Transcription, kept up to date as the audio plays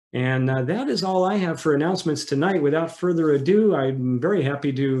And that is all I have for announcements tonight. Without further ado, I'm very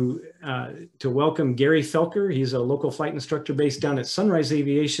happy to welcome Garry Felker. He's a local flight instructor based down at Sunrise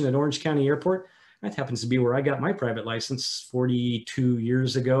Aviation at Orange County Airport. That happens to be where I got my private license 42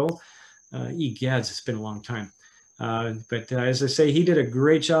 years ago. Egads, it's been a long time. But as I say, he did a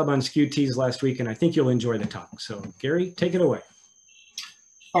great job on SkewT's last week, and I think you'll enjoy the talk. So Garry, take it away.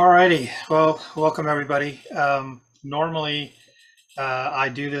 All righty. Well, welcome everybody. Normally, I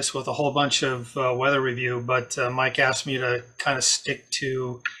do this with a whole bunch of weather review, but Mike asked me to kind of stick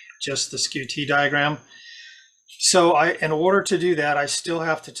to just the SkewT diagram. So in order to do that, I still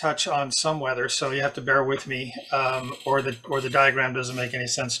have to touch on some weather. So you have to bear with me, or the diagram doesn't make any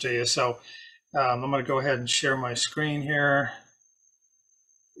sense to you. So I'm going to go ahead and share my screen here.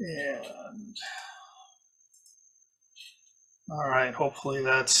 And all right, hopefully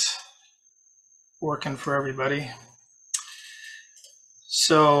that's working for everybody.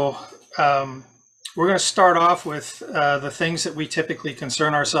 So we're going to start off with the things that we typically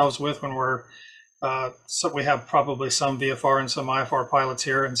concern ourselves with when we're, so we have probably some VFR and some IFR pilots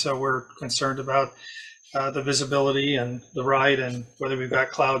here, and so we're concerned about the visibility and the ride and whether we've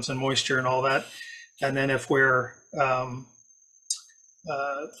got clouds and moisture and all that. And then if we're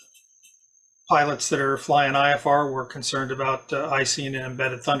pilots that are flying IFR, we're concerned about icing and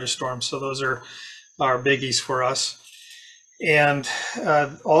embedded thunderstorms. So those are our biggies for us. And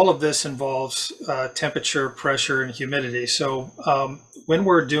all of this involves temperature, pressure, and humidity. So when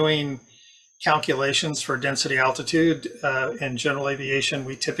we're doing calculations for density altitude in general aviation,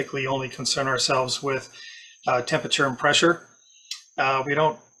 we typically only concern ourselves with temperature and pressure. We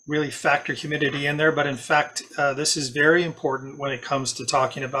don't really factor humidity in there, but in fact, this is very important when it comes to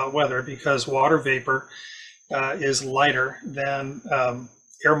talking about weather, because water vapor is lighter than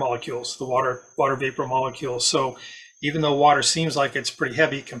air molecules, the water vapor molecules. So even though water seems like it's pretty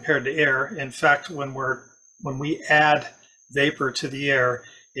heavy compared to air, in fact, when we add vapor to the air,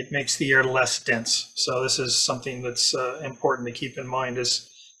 it makes the air less dense. So this is something that's important to keep in mind as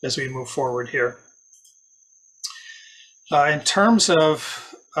we move forward here. In terms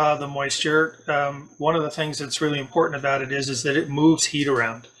of the moisture, one of the things that's really important about it is that it moves heat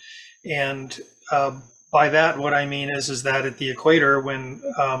around. And by that, what I mean is that at the equator, when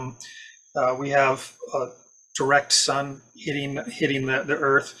we have direct sun hitting the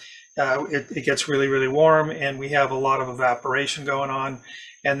earth, it gets really, really warm, and we have a lot of evaporation going on.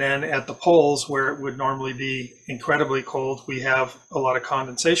 And then at the poles, where it would normally be incredibly cold, we have a lot of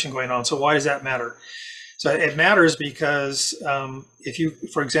condensation going on. So why does that matter? So it matters because if you,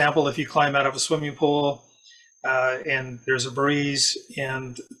 for example, if you climb out of a swimming pool and there's a breeze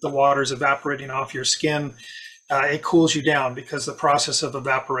and the water's evaporating off your skin, it cools you down because the process of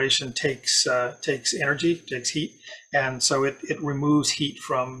evaporation takes energy, takes heat, and so it removes heat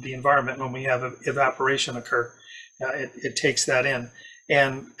from the environment when we have evaporation occur. It takes that in.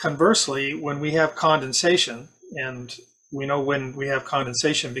 And conversely, when we have condensation, and we know when we have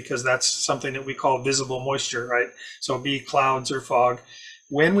condensation because that's something that we call visible moisture, right? So be clouds or fog.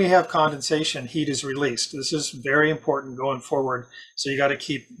 When we have condensation, heat is released. This is very important going forward. So you got to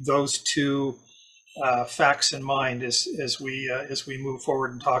keep those two facts in mind as we move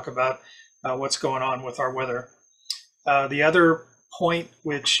forward and talk about what's going on with our weather. The other point,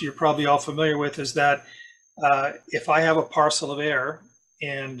 which you're probably all familiar with, is that if I have a parcel of air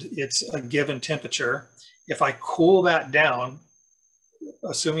and it's a given temperature, if I cool that down,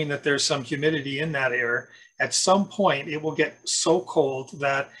 assuming that there's some humidity in that air, at some point it will get so cold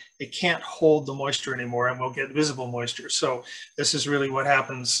that it can't hold the moisture anymore, and we'll get visible moisture. So this is really what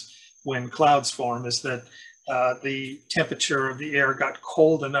happens when clouds form, is that the temperature of the air got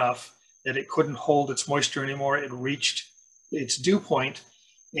cold enough that it couldn't hold its moisture anymore. It reached its dew point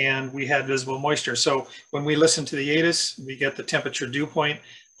and we had visible moisture. So when we listen to the ATIS, we get the temperature dew point.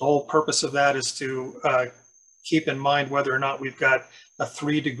 The whole purpose of that is to keep in mind whether or not we've got a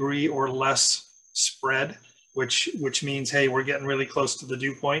 3 degree or less spread, which means, hey, we're getting really close to the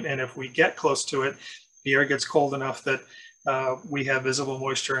dew point. And if we get close to it, the air gets cold enough that we have visible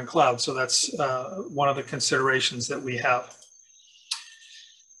moisture and clouds. So that's one of the considerations that we have.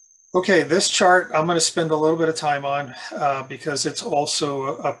 Okay, this chart I'm going to spend a little bit of time on because it's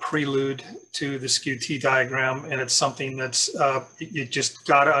also a prelude to the SkewT diagram, and it's something that's, you just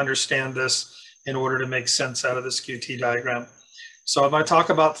got to understand this in order to make sense out of the SkewT diagram. So I'm going to talk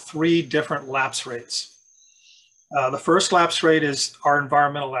about 3 different lapse rates. The first lapse rate is our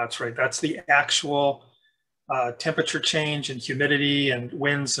environmental lapse rate. That's the actual temperature change and humidity and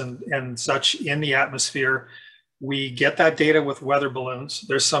winds and such in the atmosphere. We get that data with weather balloons.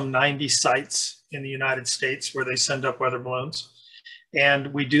 There's some 90 sites in the United States where they send up weather balloons.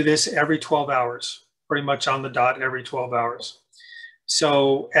 And we do this every 12 hours, pretty much on the dot every 12 hours.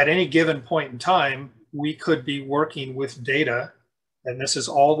 So at any given point in time, we could be working with data, and this is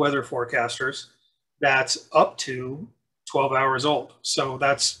all weather forecasters, that's up to 12 hours old. So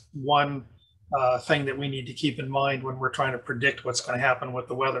that's one thing that we need to keep in mind when we're trying to predict what's going to happen with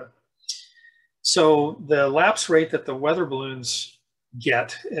the weather. So the lapse rate that the weather balloons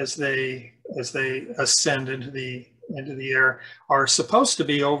get as they ascend into the air are supposed to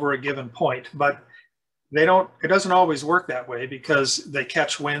be over a given point, but it doesn't always work that way because they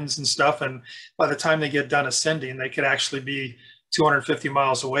catch winds and stuff, and by the time they get done ascending, they could actually be 250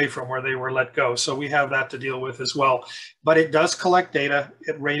 miles away from where they were let go. So we have that to deal with as well. But it does collect data.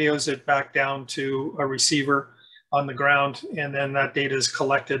 It radios it back down to a receiver on the ground, and then that data is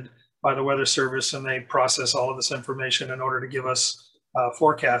collected by the Weather Service, and they process all of this information in order to give us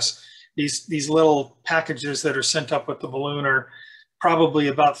forecasts. These little packages that are sent up with the balloon are probably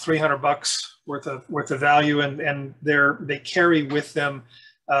about $300 worth of value, and they carry with them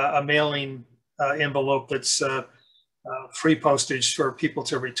a mailing envelope that's free postage for people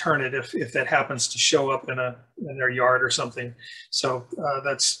to return it if that happens to show up in their yard or something. So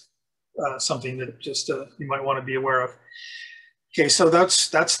that's something that just you might want to be aware of. Okay, so that's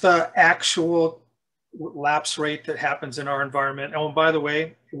the actual lapse rate that happens in our environment. Oh, and by the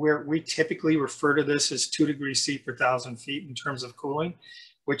way, we typically refer to this as 2 degrees C per 1,000 feet in terms of cooling,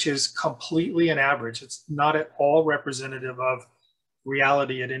 which is completely an average. It's not at all representative of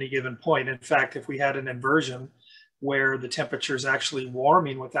reality at any given point. In fact, if we had an inversion where the temperature is actually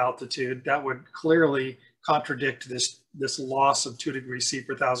warming with altitude, that would clearly contradict this loss of 2 degrees C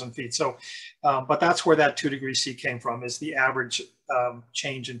per 1,000 feet. So, but that's where that 2 degrees C came from, is the average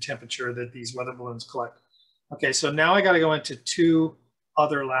change in temperature that these weather balloons collect. Okay, so now I got to go into two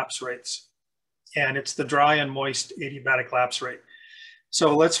other lapse rates, and it's the dry and moist adiabatic lapse rate.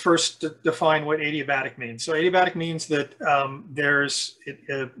 So let's first define what adiabatic means. So adiabatic means that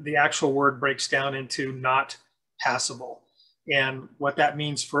the actual word breaks down into not passable. And what that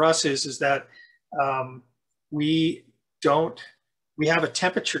means for us is that we have a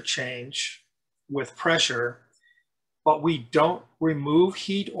temperature change with pressure, but we don't remove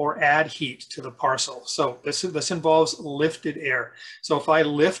heat or add heat to the parcel. So this involves lifted air. So if I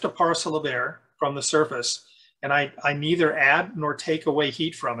lift a parcel of air from the surface and I neither add nor take away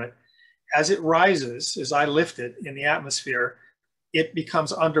heat from it, as it rises, as I lift it in the atmosphere, it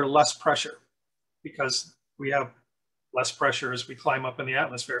becomes under less pressure because we have less pressure as we climb up in the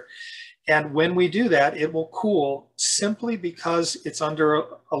atmosphere. And when we do that, it will cool simply because it's under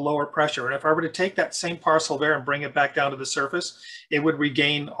a lower pressure. And if I were to take that same parcel of air and bring it back down to the surface, it would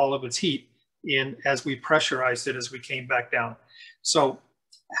regain all of its heat as we pressurized it as we came back down. So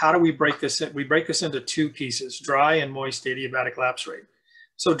how do we break this in? We break this into two pieces, dry and moist adiabatic lapse rate.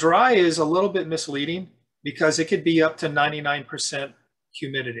 So dry is a little bit misleading because it could be up to 99%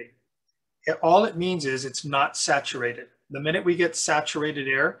 humidity. All it means is it's not saturated. The minute we get saturated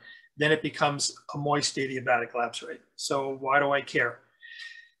air, then it becomes a moist adiabatic lapse rate. So why do I care?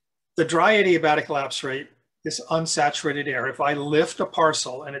 The dry adiabatic lapse rate, this unsaturated air, if I lift a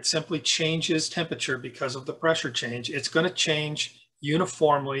parcel and it simply changes temperature because of the pressure change, it's going to change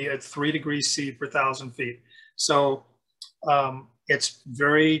uniformly at 3 degrees C per 1,000 feet. So it's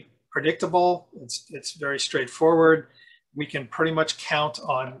very predictable. It's very straightforward. We can pretty much count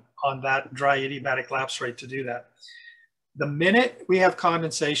on that dry adiabatic lapse rate to do that. The minute we have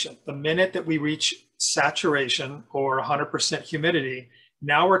condensation, the minute that we reach saturation or 100% humidity,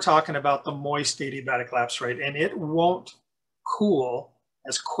 now we're talking about the moist adiabatic lapse rate, and it won't cool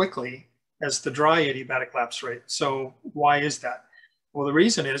as quickly as the dry adiabatic lapse rate. So why is that? Well, the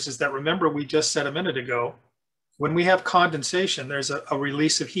reason is that, remember, we just said a minute ago, when we have condensation, there's a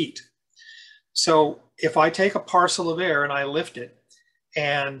release of heat. So if I take a parcel of air and I lift it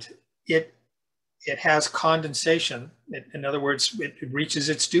and it has condensation, in other words, it reaches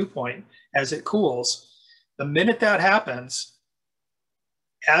its dew point as it cools, the minute that happens,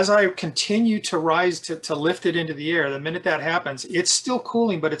 as I continue to rise to lift it into the air, the minute that happens, it's still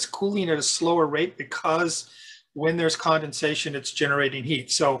cooling, but it's cooling at a slower rate because when there's condensation, it's generating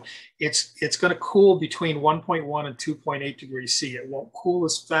heat. So it's going to cool between 1.1 and 2.8 degrees C. It won't cool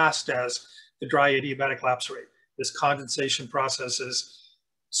as fast as the dry adiabatic lapse rate. This condensation process is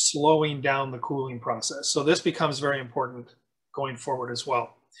slowing down the cooling process. So this becomes very important going forward as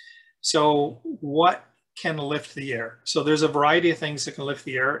well. So what can lift the air? So there's a variety of things that can lift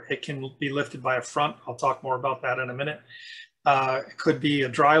the air. It can be lifted by a front. I'll talk more about that in a minute. It could be a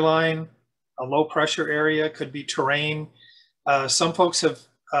dry line, a low pressure area, could be terrain. Some folks have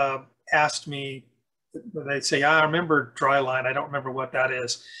asked me they say, I remember dry line. I don't remember what that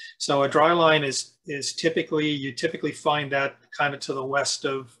is. So a dry line is typically, you typically find that kind of to the west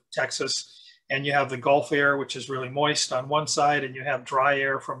of Texas, and you have the Gulf air, which is really moist on one side, and you have dry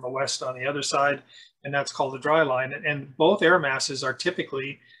air from the west on the other side, and that's called the dry line. And both air masses are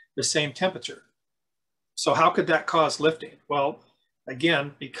typically the same temperature. So how could that cause lifting? Well,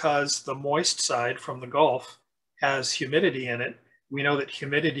 again, because the moist side from the Gulf has humidity in it, we know that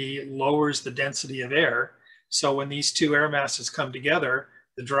humidity lowers the density of air. So when these two air masses come together,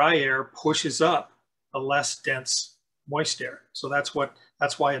 the dry air pushes up a less dense moist air. So that's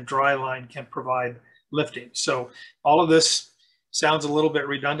why a dry line can provide lifting. So all of this sounds a little bit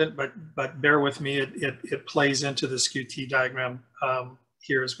redundant, but bear with me. It plays into the SkewT diagram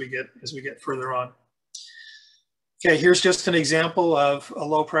here as we get further on. Okay, here's just an example of a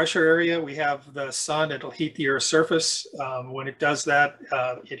low pressure area. We have the sun, it'll heat the Earth's surface. When it does that,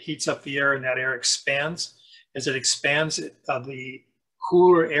 it heats up the air and that air expands. As it expands, the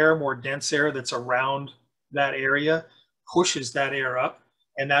cooler air, more dense air that's around that area pushes that air up,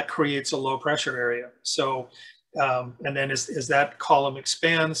 and that creates a low pressure area. So, and then as that column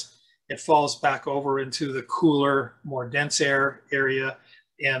expands, it falls back over into the cooler, more dense air area.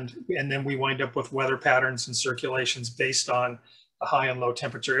 And then we wind up with weather patterns and circulations based on the high and low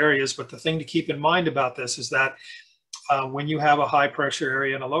temperature areas. But the thing to keep in mind about this is that when you have a high pressure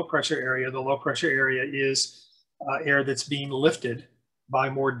area and a low pressure area, the low pressure area is air that's being lifted by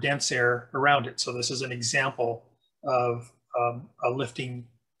more dense air around it. So this is an example of a lifting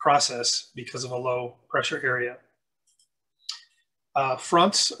process because of a low pressure area.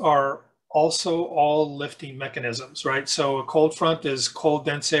 Fronts are also all lifting mechanisms, right? So a cold front is cold,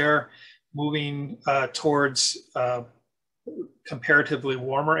 dense air moving towards comparatively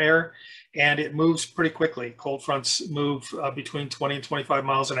warmer air, and it moves pretty quickly. Cold fronts move between 20 and 25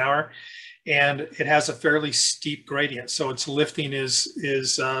 miles an hour, and it has a fairly steep gradient. So its lifting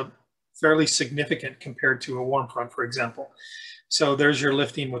is fairly significant compared to a warm front, for example. So there's your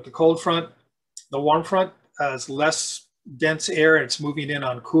lifting with the cold front. The warm front is less dense air, and it's moving in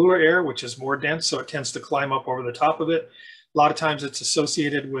on cooler air, which is more dense, so it tends to climb up over the top of it. A lot of times it's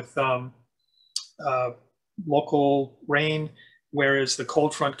associated with local rain, whereas the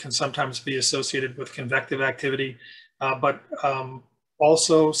cold front can sometimes be associated with convective activity, but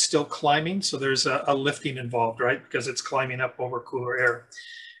also still climbing, so there's a lifting involved, right, because it's climbing up over cooler air.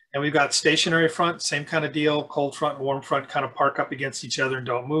 And we've got stationary front, same kind of deal. Cold front and warm front kind of park up against each other and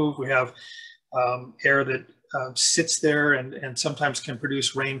don't move. We have air that sits there and sometimes can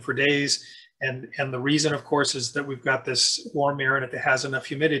produce rain for days. And the reason, of course, is that we've got this warm air in it that has enough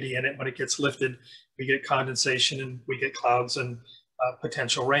humidity in it. When it gets lifted, we get condensation and we get clouds and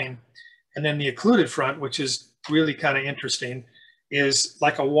potential rain. And then the occluded front, which is really kind of interesting, is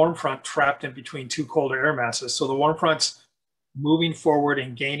like a warm front trapped in between two colder air masses. So the warm front's moving forward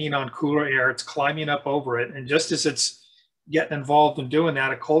and gaining on cooler air. It's climbing up over it. And just as it's getting involved in doing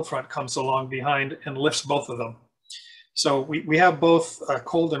that, a cold front comes along behind and lifts both of them. So we have both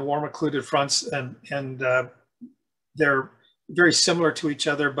cold and warm occluded fronts, and they're very similar to each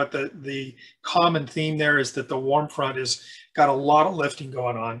other, but the common theme there is that the warm front has got a lot of lifting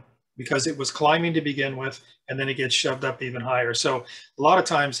going on because it was climbing to begin with, and then it gets shoved up even higher. So a lot of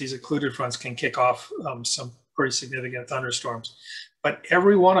times these occluded fronts can kick off some pretty significant thunderstorms, but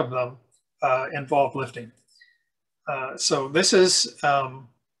every one of them involve lifting. So this is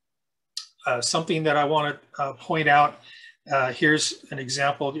something that I want to point out. Here's an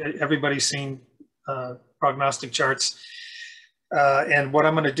example. Everybody's seen prognostic charts. And what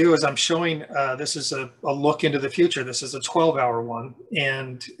I'm going to do is I'm showing, this is a look into the future. This is a 12-hour one.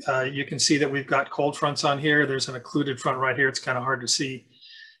 And you can see that we've got cold fronts on here. There's an occluded front right here. It's kind of hard to see.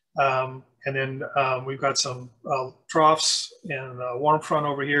 And then we've got some troughs and a warm front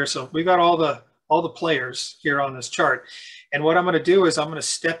over here. So we've got all the players here on this chart. And what I'm going to do is I'm going to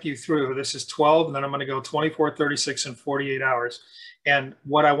step you through. This is 12, and then I'm going to go 24, 36, and 48 hours. And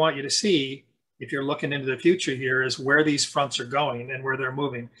what I want you to see, if you're looking into the future here, is where these fronts are going and where they're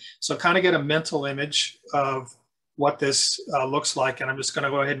moving. So kind of get a mental image of what this looks like. And I'm just going to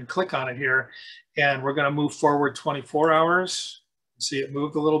go ahead and click on it here. And we're going to move forward 24 hours. See, it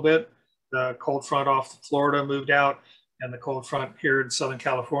moved a little bit. The cold front off Florida moved out, and the cold front here in Southern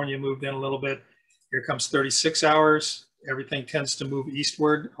California moved in a little bit. Here comes 36 hours. Everything tends to move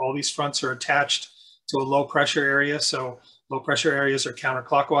eastward. All these fronts are attached to a low pressure area. So low pressure areas are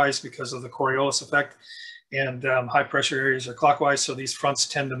counterclockwise because of the Coriolis effect, and high pressure areas are clockwise. So these fronts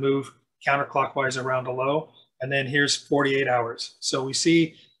tend to move counterclockwise around a low. And then here's 48 hours. So we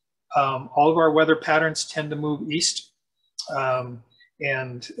see all of our weather patterns tend to move east.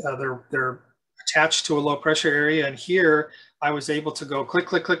 And they're attached to a low pressure area. And here I was able to go click,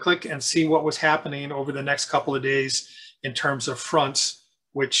 click, click, click, and see what was happening over the next couple of days in terms of fronts,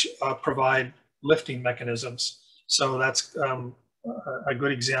 which provide lifting mechanisms. So that's a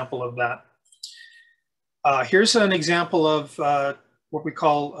good example of that. Here's an example of what we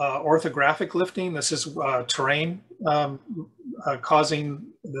call orthographic lifting. This is terrain causing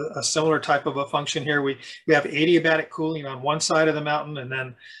a similar type of a function here. We have adiabatic cooling on one side of the mountain and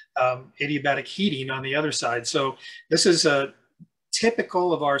then adiabatic heating on the other side. So this is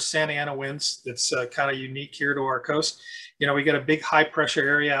typical of our Santa Ana winds. That's kind of unique here to our coast. You know, we get a big high pressure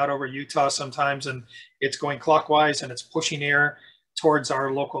area out over Utah sometimes, and it's going clockwise and it's pushing air towards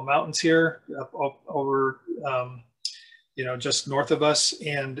our local mountains here up over, you know, just north of us.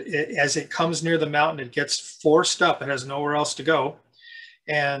 And as it comes near the mountain, it gets forced up. It has nowhere else to go.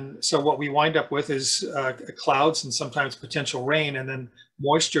 And so what we wind up with is clouds and sometimes potential rain, and then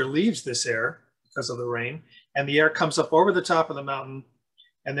moisture leaves this air because of the rain, and the air comes up over the top of the mountain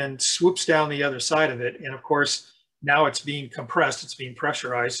and then swoops down the other side of it. And of course, now it's being compressed, it's being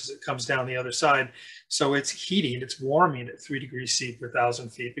pressurized as it comes down the other side. So it's heating, it's warming at 3 degrees C per 1,000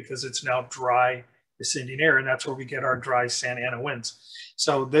 feet because it's now dry descending air, and that's where we get our dry Santa Ana winds.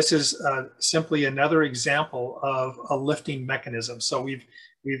 So this is simply another example of a lifting mechanism. So we've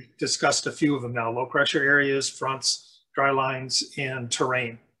discussed a few of them now: low pressure areas, fronts, dry lines, and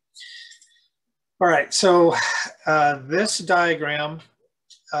terrain. All right, so this diagram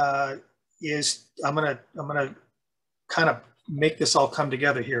is, I'm gonna kind of make this all come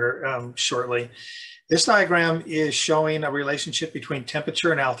together here shortly. This diagram is showing a relationship between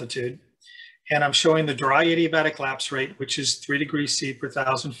temperature and altitude. And I'm showing the dry adiabatic lapse rate, which is 3 degrees C per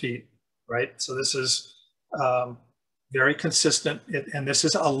 1,000 feet, right? So this is very consistent, and this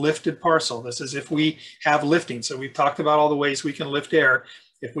is a lifted parcel. This is if we have lifting. So we've talked about all the ways we can lift air.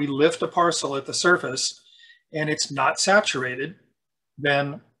 If we lift a parcel at the surface and it's not saturated,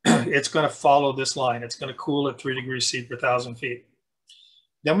 then it's going to follow this line. It's going to cool at 3 degrees C per 1,000 feet.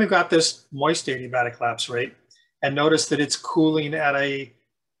 Then we've got this moist adiabatic lapse rate, and notice that it's cooling at a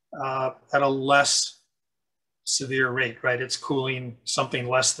less severe rate, right? It's cooling something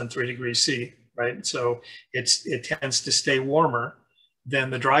less than 3 degrees C, right? So it tends to stay warmer than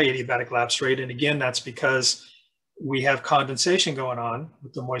the dry adiabatic lapse rate. And again, that's because we have condensation going on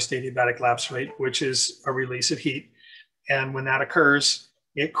with the moist adiabatic lapse rate, which is a release of heat. And when that occurs,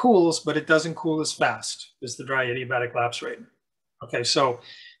 it cools, but it doesn't cool as fast as the dry adiabatic lapse rate. Okay, so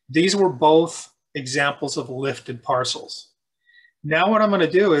these were both examples of lifted parcels. Now what I'm going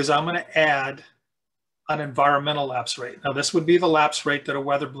to do is I'm going to add an environmental lapse rate. Now this would be the lapse rate that a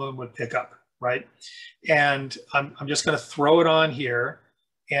weather balloon would pick up, right? And I'm just going to throw it on here,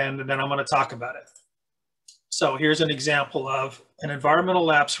 and then I'm going to talk about it. So here's an example of an environmental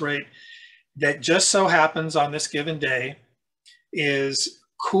lapse rate that just so happens on this given day is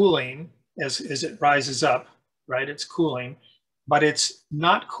cooling as it rises up, right? It's cooling, but it's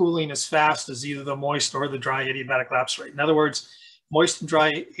not cooling as fast as either the moist or the dry adiabatic lapse rate. In other words, moist and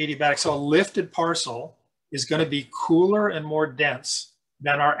dry adiabatic, so a lifted parcel is going to be cooler and more dense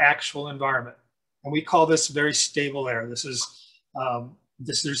than our actual environment. And we call this very stable air. This is,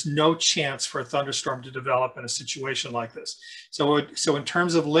 there's no chance for a thunderstorm to develop in a situation like this. So in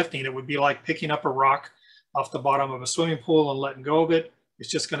terms of lifting, it would be like picking up a rock off the bottom of a swimming pool and letting go of it. It's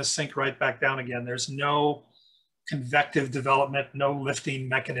just going to sink right back down again. There's no convective development, no lifting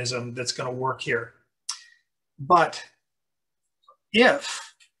mechanism that's going to work here. But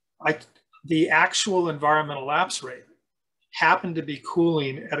if the actual environmental lapse rate happened to be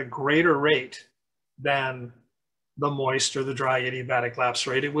cooling at a greater rate than the moist or the dry adiabatic lapse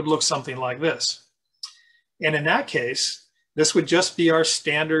rate, it would look something like this. And in that case, this would just be our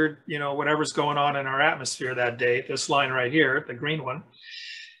standard, you know, whatever's going on in our atmosphere that day, this line right here, the green one.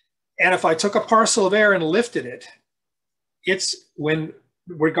 And if I took a parcel of air and lifted it, it's when,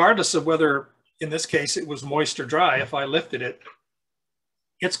 regardless of whether in this case it was moist or dry, if I lifted it,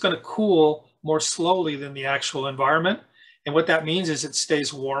 it's going to cool more slowly than the actual environment. And what that means is it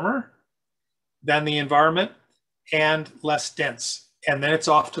stays warmer than the environment and less dense. And then it's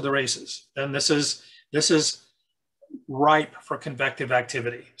off to the races. And this is ripe for convective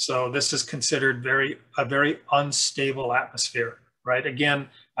activity. So this is considered a very unstable atmosphere, right? Again,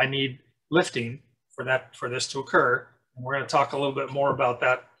 I need lifting for this to occur. And we're going to talk a little bit more about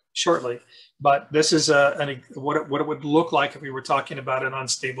that shortly. But this is what it would look like if we were talking about an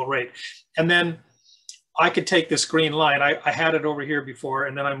unstable rate. And then I could take this green line. I had it over here before,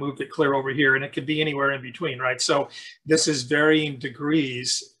 and then I moved it clear over here, and it could be anywhere in between, right? So this is varying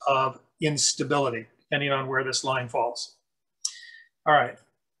degrees of instability, depending on where this line falls. All right.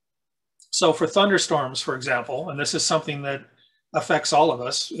 So for thunderstorms, for example, and this is something that affects all of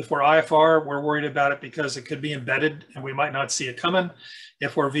us. If we're IFR, we're worried about it because it could be embedded and we might not see it coming.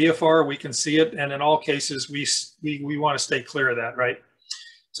 If we're VFR, we can see it. And in all cases, we want to stay clear of that, right?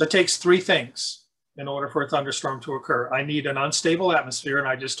 So it takes three things in order for a thunderstorm to occur. I need an unstable atmosphere, and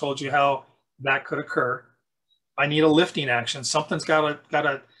I just told you how that could occur. I need a lifting action. Something's got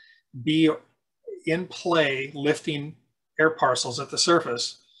to be in play lifting air parcels at the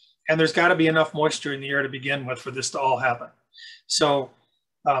surface. And there's got to be enough moisture in the air to begin with for this to all happen. So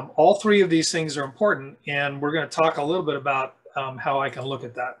all three of these things are important, and we're going to talk a little bit about how I can look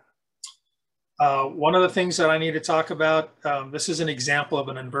at that. One of the things that I need to talk about, this is an example of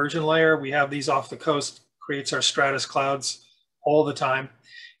an inversion layer. We have these off the coast, creates our stratus clouds all the time.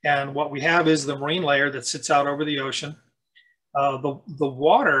 And what we have is the marine layer that sits out over the ocean. The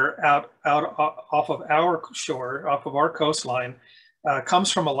water out off of our shore, off of our coastline, comes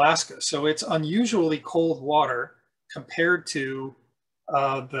from Alaska. So it's unusually cold water compared to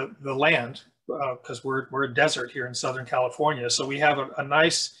the land, because we're a desert here in Southern California. So we have a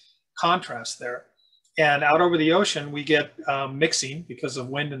nice contrast there. And out over the ocean, we get mixing because of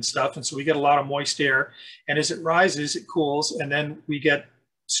wind and stuff. And so we get a lot of moist air. And as it rises, it cools. And then we get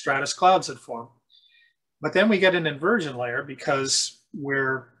stratus clouds that form. But then we get an inversion layer because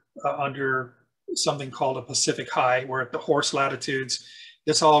we're under something called a Pacific high. We're at the horse latitudes.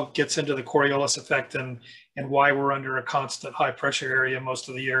 This all gets into the Coriolis effect and why we're under a constant high pressure area most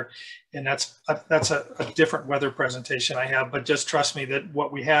of the year. And that's a different weather presentation I have, but just trust me that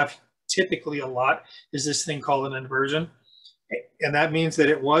what we have typically a lot is this thing called an inversion. And that means that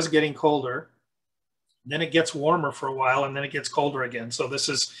it was getting colder, then it gets warmer for a while, and then it gets colder again. So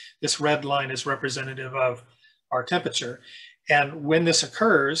this red line is representative of our temperature. And when this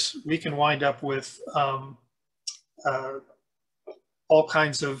occurs, we can wind up with all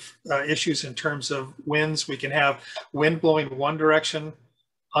kinds of issues in terms of winds. We can have wind blowing one direction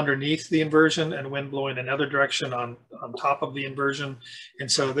underneath the inversion and wind blowing another direction on top of the inversion.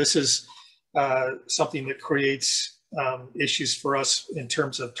 And so this is something that creates issues for us in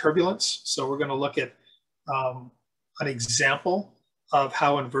terms of turbulence. So we're going to look at an example of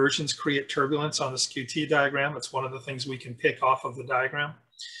how inversions create turbulence on the SkewT diagram. It's one of the things we can pick off of the diagram.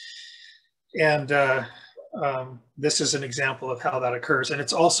 And this is an example of how that occurs. And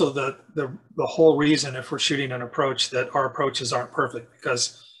it's also the whole reason, if we're shooting an approach, that our approaches aren't perfect,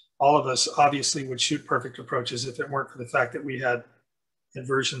 because all of us obviously would shoot perfect approaches if it weren't for the fact that we had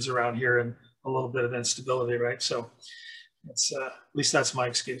inversions around here and a little bit of instability, right? So it's, at least that's my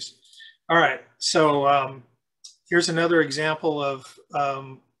excuse. All right, so here's another example of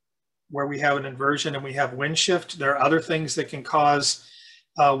where we have an inversion and we have wind shift. There are other things that can cause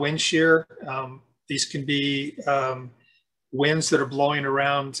wind shear. These can be winds that are blowing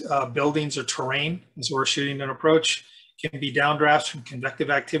around buildings or terrain as we're shooting an approach. It can be downdrafts from convective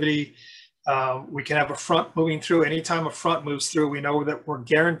activity. We can have a front moving through. Anytime a front moves through, we know that we're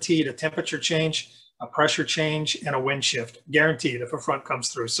guaranteed a temperature change, a pressure change, and a wind shift, guaranteed if a front comes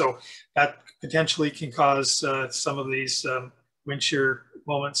through. So that potentially can cause some of these wind shear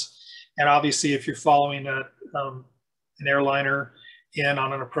moments. And obviously, if you're following an airliner in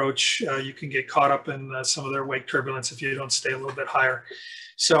on an approach, you can get caught up in some of their wake turbulence if you don't stay a little bit higher.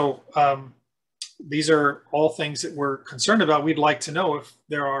 So these are all things that we're concerned about. We'd like to know if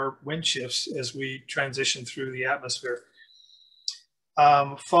there are wind shifts as we transition through the atmosphere.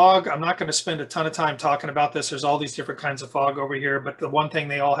 Fog, I'm not going to spend a ton of time talking about this. There's all these different kinds of fog over here, but the one thing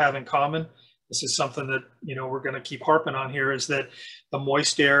they all have in common, this is something that we're going to keep harping on here, is that the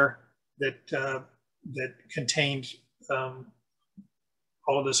moist air that contained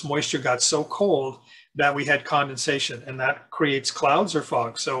all of this moisture got so cold that we had condensation, and that creates clouds or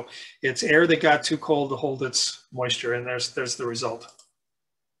fog. So it's air that got too cold to hold its moisture, and there's the result.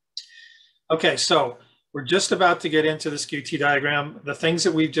 Okay, so we're just about to get into the SkewT diagram. The things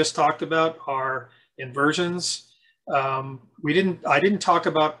that we've just talked about are inversions. I didn't talk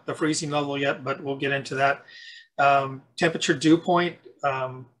about the freezing level yet, but we'll get into that. Temperature dew point,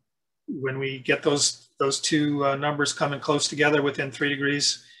 when we get those two numbers coming close together within 3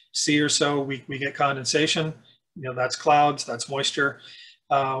 degrees C or so, we get condensation. That's clouds, that's moisture.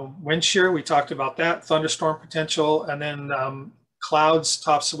 Wind shear, we talked about that. Thunderstorm potential, and then clouds,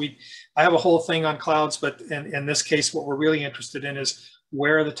 tops. So I have a whole thing on clouds, but in this case, what we're really interested in is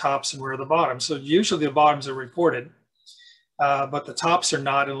where are the tops and where are the bottoms. So usually the bottoms are reported, but the tops are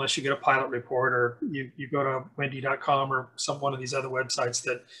not unless you get a pilot report, or you go to windy.com or one of these other websites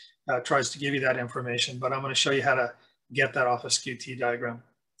that tries to give you that information. But I'm going to show you how to get that off a SkewT diagram.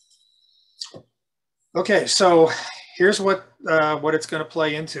 Okay, so here's what it's going to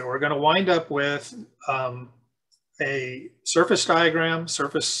play into. We're going to wind up with a surface diagram,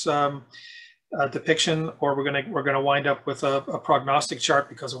 surface depiction, or we're going to wind up with a prognostic chart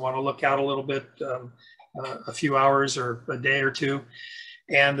because we want to look out a little bit, a few hours or a day or two,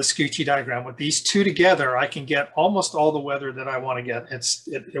 and the SkewT diagram. With these two together, I can get almost all the weather that I want to get.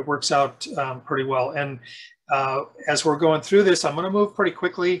 It works out pretty well. And as we're going through this, I'm going to move pretty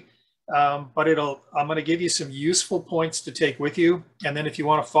quickly, but I'm going to give you some useful points to take with you. And then if you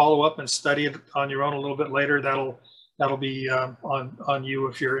want to follow up and study it on your own a little bit later, that'll be on you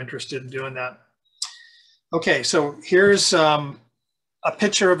if you're interested in doing that. Okay, so here's a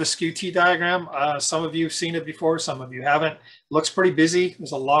picture of a SkewT diagram. Some of you have seen it before, some of you haven't. It looks pretty busy.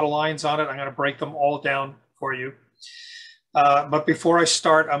 There's a lot of lines on it. I'm going to break them all down for you. But before I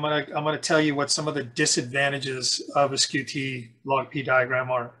start, I'm going to tell you what some of the disadvantages of a SkewT LogP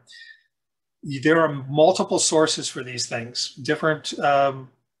diagram are. There are multiple sources for these things. Different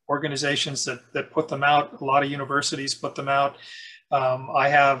organizations that put them out. A lot of universities put them out. I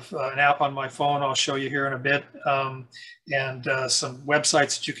have an app on my phone I'll show you here in a bit, and some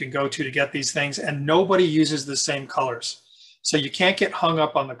websites that you can go to get these things, and nobody uses the same colors. So you can't get hung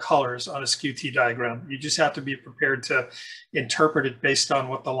up on the colors on a SkewT diagram. You just have to be prepared to interpret it based on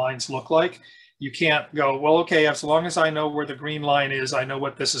what the lines look like. You can't go, well, okay, as long as I know where the green line is, I know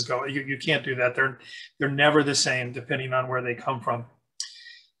what this is going. You can't do that. They're never the same depending on where they come from.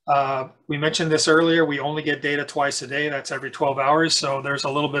 We mentioned this earlier. We only get data twice a day. That's every 12 hours. So there's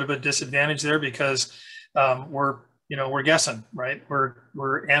a little bit of a disadvantage there because we're guessing, right?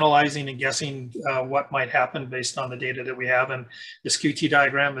 We're analyzing and guessing what might happen based on the data that we have, and the SkewT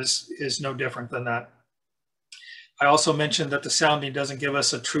diagram is no different than that. I also mentioned that the sounding doesn't give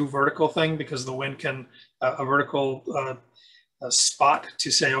us a true vertical thing because the wind can a vertical spot to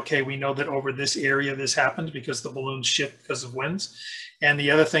say, okay, we know that over this area this happened because the balloons shift because of winds. And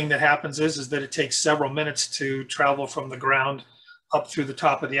the other thing that happens is that it takes several minutes to travel from the ground up through the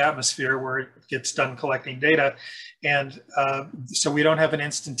top of the atmosphere where it gets done collecting data. And so we don't have an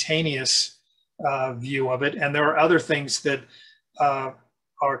instantaneous view of it. And there are other things that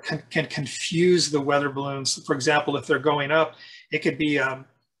can confuse the weather balloons. For example, if they're going up, it could be a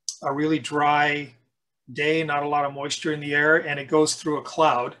really dry day, not a lot of moisture in the air, and it goes through a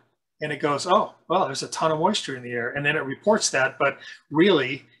cloud. And it goes, oh, well, there's a ton of moisture in the air. And then it reports that, but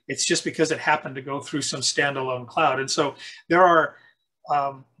really it's just because it happened to go through some standalone cloud. And so there are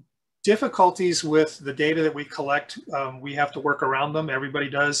difficulties with the data that we collect. We have to work around them. Everybody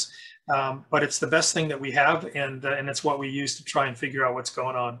does. But it's the best thing that we have, and it's what we use to try and figure out what's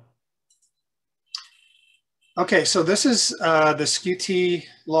going on. Okay, so this is the SkewT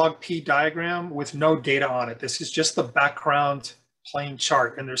LogP diagram with no data on it. This is just the background plain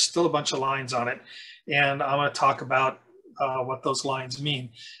chart, and there's still a bunch of lines on it, and I'm going to talk about what those lines mean.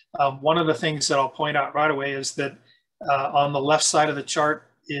 One of the things that I'll point out right away is that on the left side of the chart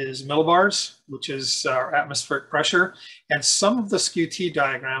is millibars, which is our atmospheric pressure, and some of the SkewT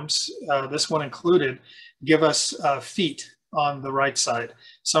diagrams, this one included, give us feet on the right side.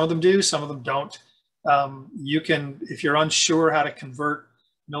 Some of them do, some of them don't. You can, if you're unsure how to convert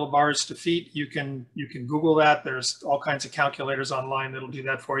millibars to feet, you can Google that. There's all kinds of calculators online that'll do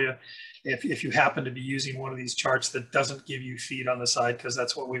that for you if you happen to be using one of these charts that doesn't give you feet on the side, because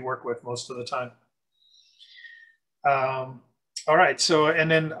that's what we work with most of the time. All right, so, and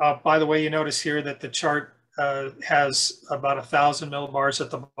then by the way, you notice here that the chart has about 1,000 millibars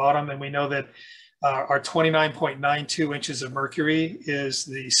at the bottom, and we know that our 29.92 inches of mercury is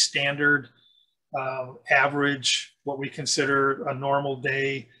the standard average, what we consider a normal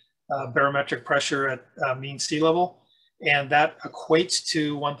day barometric pressure at mean sea level, and that equates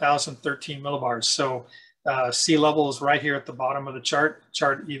to 1,013 millibars. So sea level is right here at the bottom of the chart.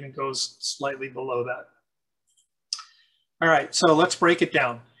 Chart even goes slightly below that. All right, so let's break it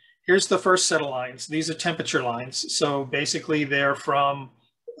down. Here's the first set of lines. These are temperature lines. So basically they're from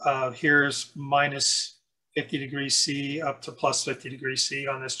here's minus 50 degrees C up to plus 50 degrees C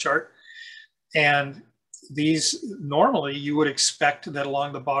on this chart. And these, normally you would expect that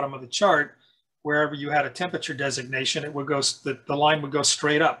along the bottom of the chart, wherever you had a temperature designation, it would go, the line would go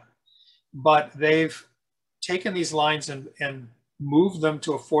straight up. But they've taken these lines and moved them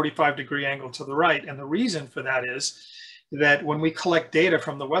to a 45-degree angle to the right. And the reason for that is that when we collect data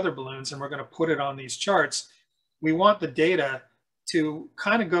from the weather balloons and we're going to put it on these charts, we want the data to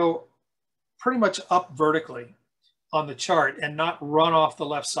kind of go pretty much up vertically on the chart and not run off the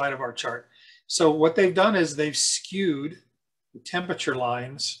left side of our chart. So what they've done is they've skewed the temperature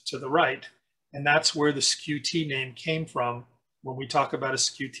lines to the right, and that's where the SkewT name came from when we talk about a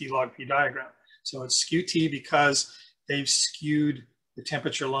SkewT LogP diagram. So it's SkewT because they've skewed the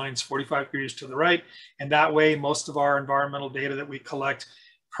temperature lines 45 degrees to the right. And that way, most of our environmental data that we collect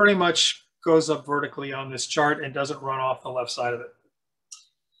pretty much goes up vertically on this chart and doesn't run off the left side of it.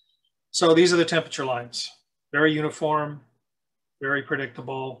 So these are the temperature lines. Very uniform, very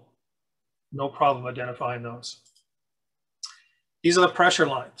predictable, no problem identifying those. These are the pressure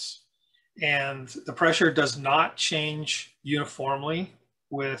lines. And the pressure does not change uniformly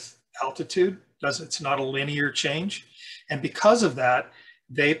with altitude. It's not a linear change. And because of that,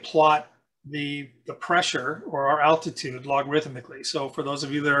 they plot the pressure or our altitude logarithmically. So for those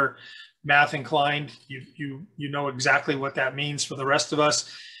of you that are math inclined, you know exactly what that means. For the rest of us,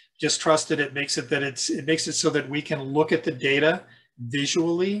 just trust it. It makes it so that we can look at the data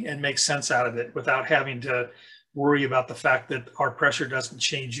visually and make sense out of it without having to worry about the fact that our pressure doesn't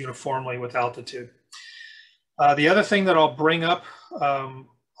change uniformly with altitude. The other thing that I'll bring up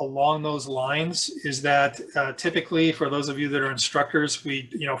along those lines is that typically for those of you that are instructors,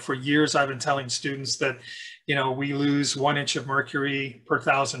 for years I've been telling students that, we lose 1 inch of mercury per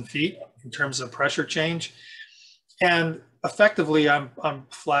 1,000 feet in terms of pressure change. And effectively, I'm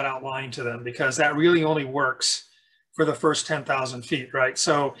flat out lying to them because that really only works for the first 10,000 feet, right?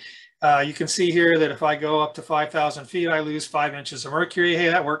 So you can see here that if I go up to 5,000 feet, I lose 5 inches of mercury. Hey,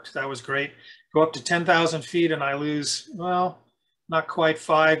 that worked. That was great. Go up to 10,000 feet and I lose, well, not quite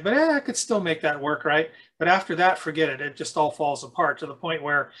 5, but I could still make that work, right? But after that, forget it. It just all falls apart to the point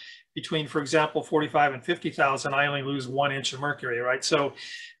where between, for example, 45 and 50,000, I only lose 1 inch of mercury, right? So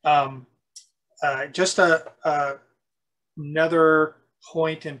just another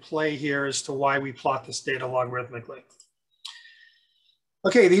point in play here as to why we plot this data logarithmically.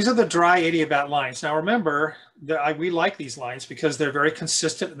 Okay, these are the dry adiabat lines. Now remember, we like these lines because they're very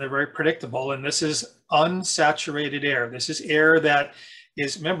consistent and they're very predictable. And this is unsaturated air. This is air that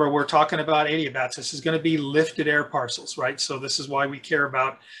is, remember, we're talking about adiabats. This is going to be lifted air parcels, right? So this is why we care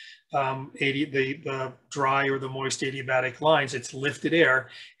about the dry or the moist adiabatic lines. It's lifted air.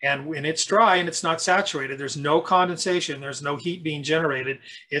 And when it's dry and it's not saturated, there's no condensation, there's no heat being generated.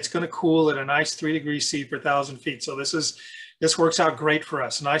 It's going to cool at a nice 3 degrees C per 1,000 feet. So this works out great for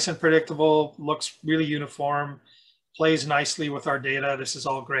us. Nice and predictable, looks really uniform, plays nicely with our data. This is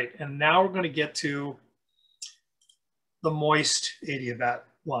all great. And now we're going to get to the moist adiabat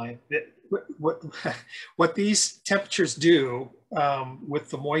line. What these temperatures do with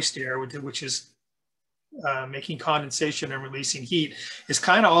the moist air, which is making condensation and releasing heat, is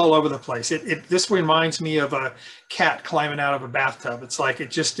kind of all over the place. This reminds me of a cat climbing out of a bathtub. It's like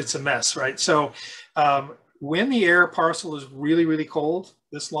it's a mess, right? So when the air parcel is really, really cold,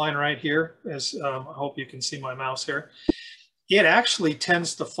 this line right here, as I hope you can see my mouse here, it actually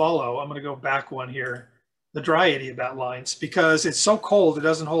tends to follow, I'm going to go back one here, the dry adiabat lines, because it's so cold, it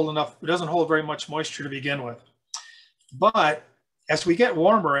doesn't hold very much moisture to begin with. But as we get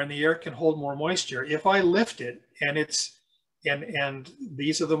warmer and the air can hold more moisture, if I lift it, and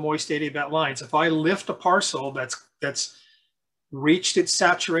these are the moist adiabat lines, if I lift a parcel that's reached its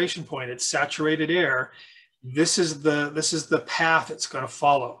saturation point, it's saturated air, this is the path it's going to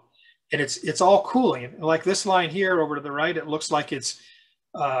follow, and it's all cooling. Like this line here over to the right, it looks like it's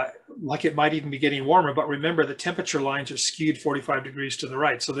like it might even be getting warmer. But remember, the temperature lines are skewed 45 degrees to the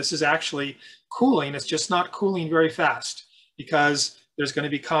right, so this is actually cooling. It's just not cooling very fast because there's going to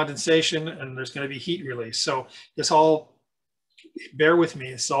be condensation and there's going to be heat release. So this all, bear with me,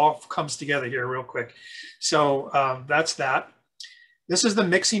 this all comes together here real quick. So that's that. This is the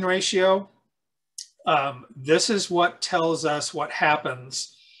mixing ratio. This is what tells us what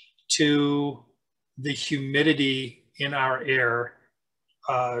happens to the humidity in our air.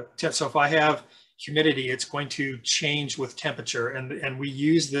 So if I have humidity, it's going to change with temperature, and we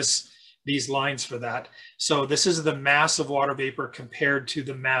use these lines for that. So this is the mass of water vapor compared to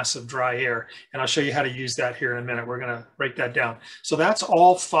the mass of dry air, and I'll show you how to use that here in a minute. We're going to break that down. So that's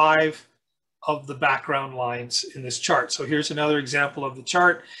all 5 of the background lines in this chart. So here's another example of the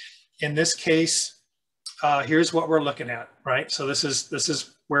chart. In this case, here's what we're looking at, right? So this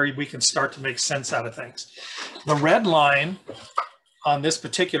is where we can start to make sense out of things. The red line on this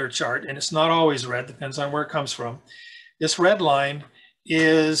particular chart, and it's not always red, depends on where it comes from. This red line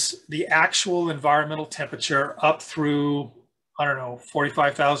is the actual environmental temperature up through, I don't know,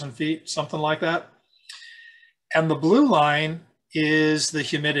 45,000 feet, something like that. And the blue line is the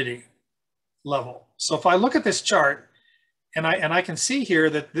humidity level. So if I look at this chart, and I can see here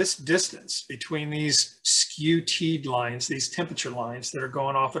that this distance between these SkewT lines, these temperature lines that are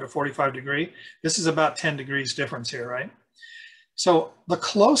going off at a 45 degree, this is about 10 degrees difference here, right? So the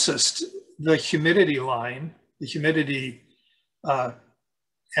closest, the humidity line, the humidity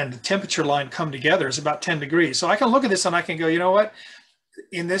and the temperature line come together is about 10 degrees. So I can look at this and I can go, you know what?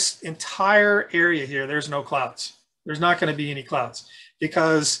 In this entire area here, there's no clouds. There's not going to be any clouds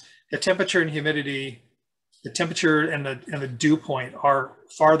because the temperature and humidity, the temperature and the dew point are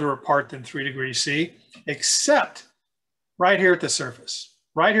farther apart than 3 degrees C, except right here at the surface.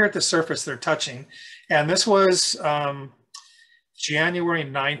 Right here at the surface, they're touching. And this was January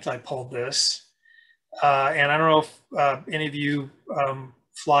 9th, I pulled this. And I don't know if any of you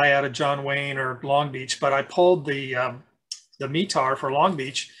fly out of John Wayne or Long Beach, but I pulled the METAR for Long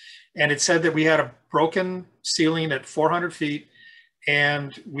Beach, and it said that we had a broken ceiling at 400 feet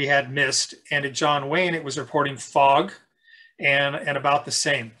and we had mist. And at John Wayne, it was reporting fog and about the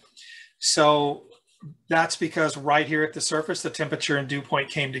same. So that's because right here at the surface, the temperature and dew point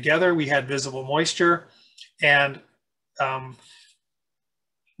came together. We had visible moisture. And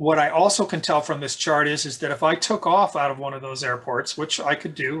what I also can tell from this chart is that if I took off out of one of those airports, which I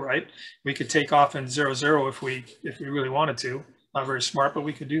could do, right? We could take off in 00 if we really wanted to. Not very smart, but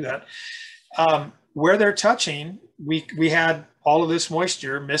we could do that. Where they're touching, we had all of this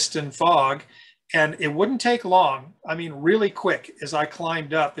moisture, mist and fog, and it wouldn't take long. I mean, really quick, as I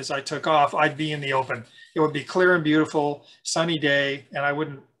climbed up, as I took off, I'd be in the open. It would be clear and beautiful, sunny day, and I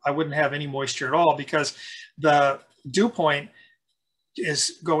wouldn't have any moisture at all because the dew point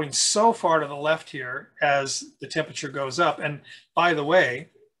is going so far to the left here as the temperature goes up. And by the way,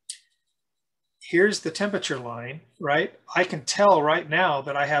 here's the temperature line, right? I can tell right now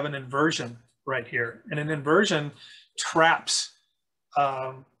that I have an inversion right here, and an inversion traps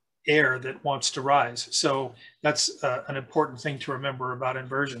air that wants to rise. So that's an important thing to remember about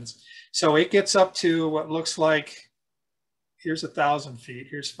inversions. So it gets up to what looks like, here's 1,000 feet,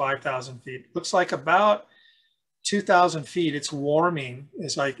 here's 5,000 feet. Looks like about 2,000 feet, it's warming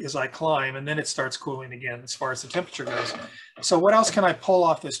as I climb, and then it starts cooling again as far as the temperature goes. So what else can I pull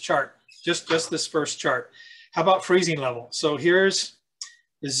off this chart? Just this first chart. How about freezing level? So here's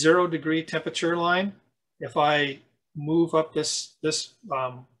the 0 degree temperature line. If I move up this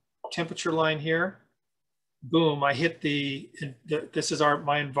temperature line here, boom, I hit this is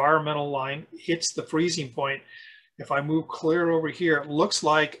my environmental line, hits the freezing point. If I move clear over here, it looks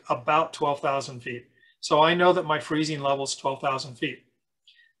like about 12,000 feet. So I know that my freezing level is 12,000 feet.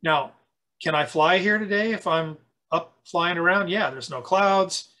 Now, can I fly here today if I'm up flying around? Yeah, there's no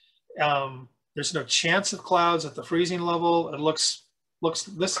clouds. There's no chance of clouds at the freezing level.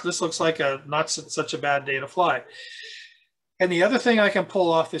 This looks like not such a bad day to fly. And the other thing I can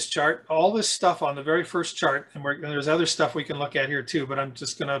pull off this chart, all this stuff on the very first chart, and there's other stuff we can look at here too, but I'm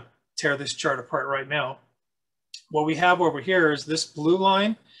just gonna tear this chart apart right now. What we have over here is this blue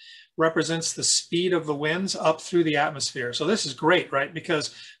line represents the speed of the winds up through the atmosphere. So this is great, right?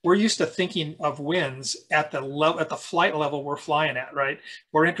 Because we're used to thinking of winds at the flight level we're flying at, right?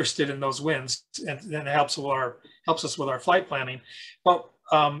 We're interested in those winds, and it helps us with our flight planning. But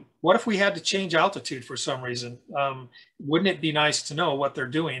what if we had to change altitude for some reason? Wouldn't it be nice to know what they're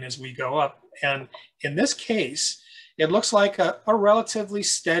doing as we go up? And in this case, it looks like a relatively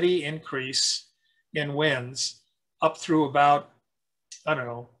steady increase in winds up through about, I don't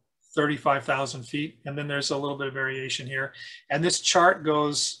know, 35,000 feet. And then there's a little bit of variation here. And this chart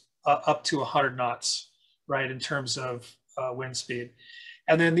goes up to 100 knots, right, in terms of wind speed.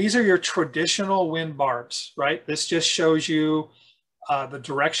 And then these are your traditional wind barbs, right? This just shows you the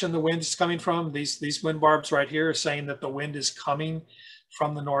direction the wind is coming from. These wind barbs right here are saying that the wind is coming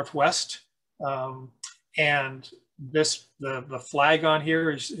from the northwest. And the flag on here,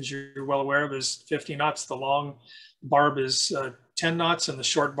 as you're well aware of, is 50 knots. The long barb is 10 knots and the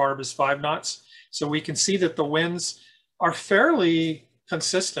short barb is 5 knots. So we can see that the winds are fairly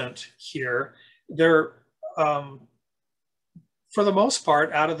consistent here. They're, for the most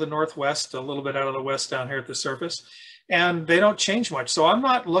part, out of the northwest, a little bit out of the west down here at the surface, and they don't change much. So I'm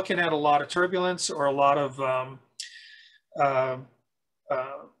not looking at a lot of turbulence or a lot of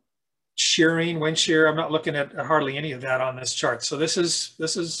shearing, wind shear. I'm not looking at hardly any of that on this chart. So this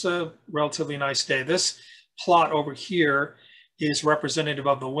is a relatively nice day. This plot over here is representative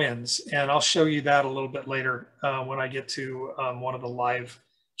of the winds, and I'll show you that a little bit later when I get to one of the live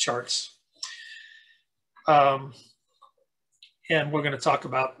charts. And we're going to talk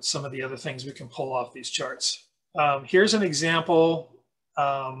about some of the other things we can pull off these charts. Here's an example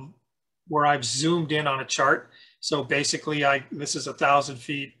where I've zoomed in on a chart. So basically, this is 1,000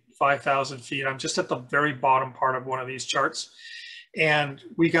 feet, 5,000 feet. I'm just at the very bottom part of one of these charts. And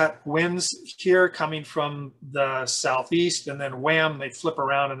we got winds here coming from the southeast, and then wham, they flip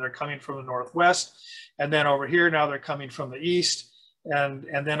around and they're coming from the northwest. And then over here, now they're coming from the east. And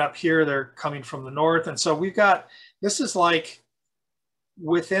then up here, they're coming from the north. And so we've got, this is like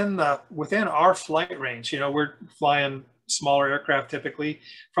within our flight range, we're flying smaller aircraft typically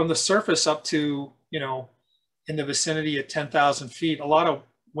from the surface up to, in the vicinity of 10,000 feet, a lot of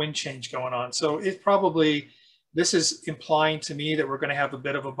wind change going on. So this is implying to me that we're going to have a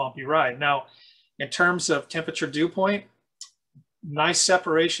bit of a bumpy ride. Now, in terms of temperature dew point, nice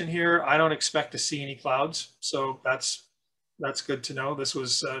separation here. I don't expect to see any clouds. So that's good to know. This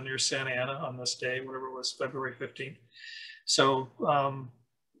was near Santa Ana on this day, whatever it was, February 15th. So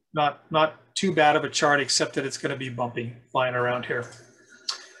not too bad of a chart, except that it's going to be bumpy flying around here.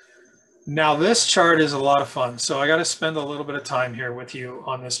 Now this chart is a lot of fun. So I got to spend a little bit of time here with you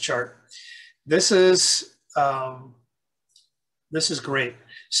on this chart. This is great.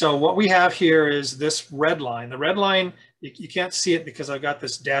 So what we have here is this red line. The red line, you can't see it because I've got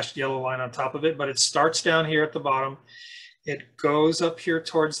this dashed yellow line on top of it, but it starts down here at the bottom. It goes up here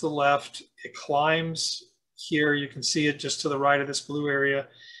towards the left. It climbs here. You can see it just to the right of this blue area.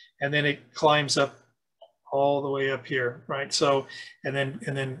 And then it climbs up all the way up here, right? So, and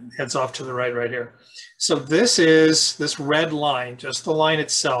then heads off to the right here. So this red line, just the line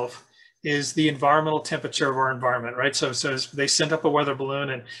itself, is the environmental temperature of our environment, right? So they sent up a weather balloon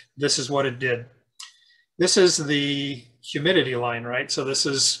and this is what it did. This is the humidity line, right? So this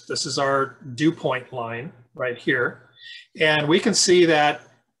is our dew point line right here. And we can see that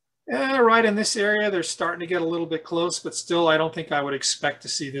right in this area, they're starting to get a little bit close, but still, I don't think I would expect to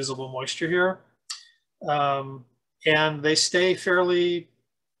see visible moisture here. And they stay fairly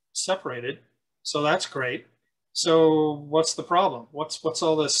separated. So that's great. So what's the problem? What's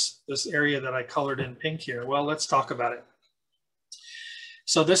all this area that I colored in pink here? Well, let's talk about it.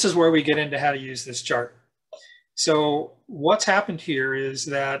 So this is where we get into how to use this chart. So what's happened here is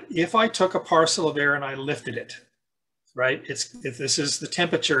that if I took a parcel of air and I lifted it, right? If this is the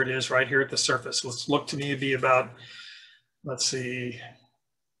temperature it is right here at the surface. Let's look to me to be about, let's see,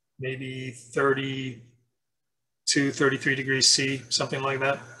 maybe 32, 33 degrees C, something like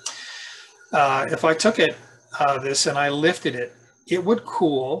that. If I took this and I lifted it, it would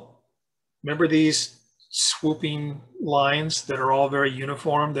cool. Remember these swooping lines that are all very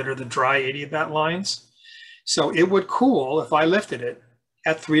uniform, that are the dry adiabat lines? So it would cool if I lifted it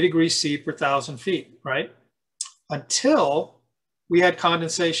at 3 degrees C per 1,000 feet, right? Until we had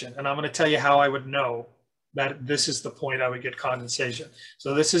condensation. And I'm going to tell you how I would know that this is the point I would get condensation.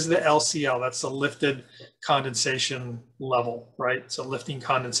 So this is the LCL, that's the lifted condensation level, right? It's a lifting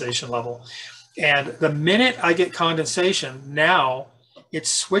condensation level. And the minute I get condensation, now it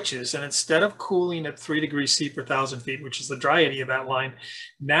switches, and instead of cooling at 3 degrees C per 1,000 feet, which is the dry adiabat line,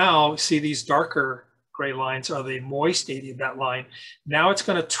 now see these darker gray lines are the moist adiabat line. Now it's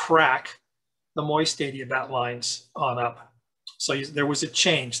going to track the moist adiabat lines on up. So there was a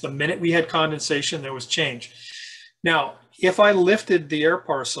change. The minute we had condensation, there was change. Now, if I lifted the air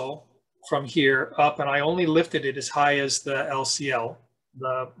parcel from here up, and I only lifted it as high as the LCL,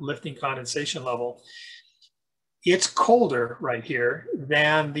 the lifting condensation level, it's colder right here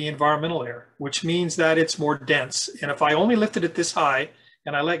than the environmental air, which means that it's more dense. And if I only lifted it this high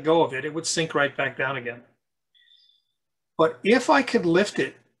and I let go of it, it would sink right back down again. But if I could lift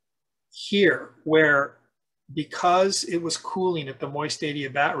it here, where because it was cooling at the moist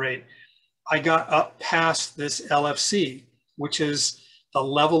adiabat rate, I got up past this LFC, which is the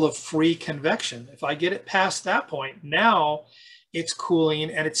level of free convection. If I get it past that point, now it's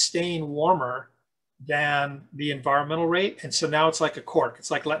cooling and it's staying warmer than the environmental rate. And so now it's like a cork.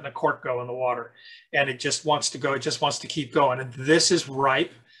 It's like letting a cork go in the water, and it just wants to go. It just wants to keep going. And this is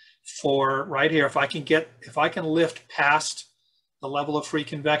ripe for right here. If I can lift past the level of free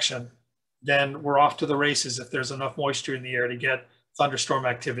convection, then we're off to the races if there's enough moisture in the air to get thunderstorm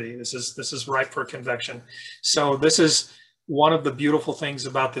activity. This is ripe for convection. So this is one of the beautiful things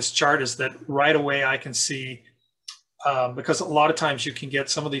about this chart, is that right away I can see, because a lot of times you can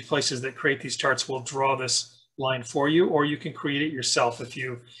get some of these places that create these charts will draw this line for you, or you can create it yourself if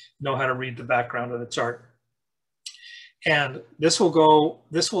you know how to read the background of the chart. And this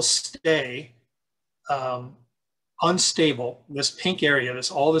will stay unstable. This pink area,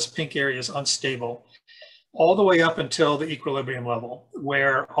 all this pink area is unstable all the way up until the equilibrium level,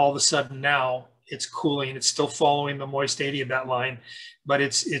 where all of a sudden now it's cooling. It's still following the moist adiabat line, but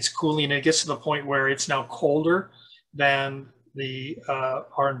it's cooling. It gets to the point where it's now colder than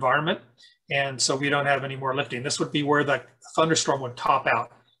our environment, and so we don't have any more lifting. This would be where the thunderstorm would top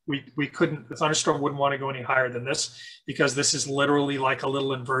out. The thunderstorm wouldn't want to go any higher than this, because this is literally like a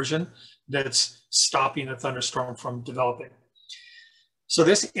little inversion that's stopping the thunderstorm from developing. So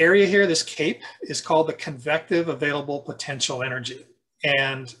this area here, this cape, is called the convective available potential energy.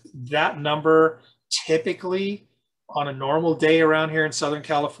 And that number typically on a normal day around here in Southern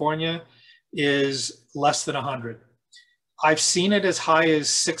California is less than 100. I've seen it as high as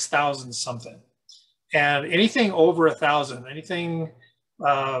 6,000 something. And anything over 1,000, anything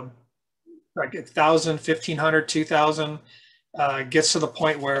like 1,000, 1,500, 2,000 gets to the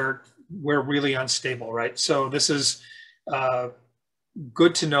point where we're really unstable, right? So this is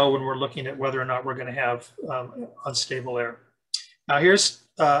good to know when we're looking at whether or not we're going to have unstable air. Now here's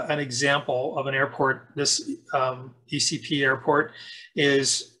an example of an airport. This ECP airport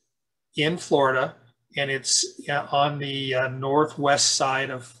is in Florida, and it's on the northwest side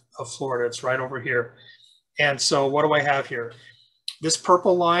of Florida. It's right over here. And so what do I have here? This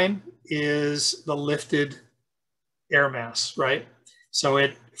purple line is the lifted air mass, right? So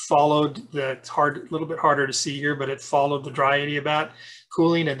it followed it's a little bit harder to see here, but it followed the dry adiabat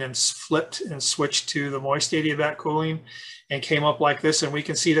cooling and then flipped and switched to the moist adiabat cooling and came up like this. And we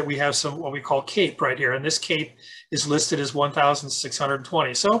can see that we have some what we call CAPE right here. And this CAPE is listed as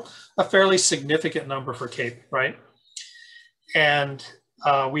 1,620. So a fairly significant number for CAPE, right? And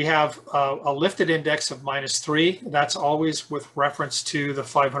we have a lifted index of -3. That's always with reference to the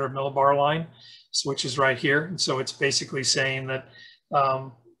 500 millibar line, which is right here. And so it's basically saying that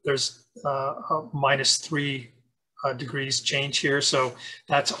there's a -3 degrees change here. So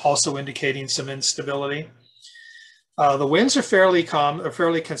that's also indicating some instability. The winds are fairly calm, are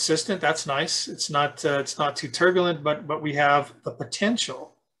fairly consistent. That's nice. It's not too turbulent, but we have the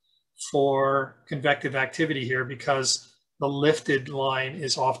potential for convective activity here because the lifted line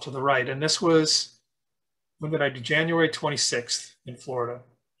is off to the right. And this was, when did I do? January 26th in Florida.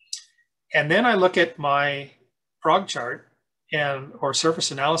 And then I look at my prog chart or surface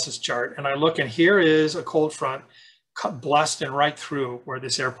analysis chart, and I look, and here is a cold front blasting right through where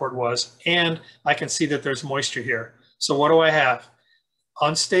this airport was. And I can see that there's moisture here. So what do I have?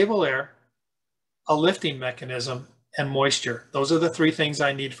 Unstable air, a lifting mechanism, and moisture. Those are the three things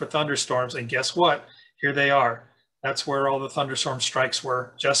I need for thunderstorms. And guess what? Here they are. That's where all the thunderstorm strikes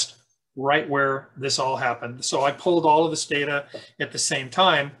were, just right where this all happened. So I pulled all of this data at the same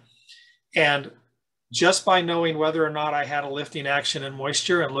time. And just by knowing whether or not I had a lifting action and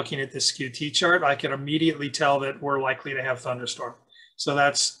moisture and looking at this SkewT chart, I could immediately tell that we're likely to have thunderstorm. So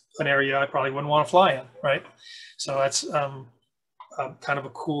that's an area I probably wouldn't want to fly in, right? So that's kind of a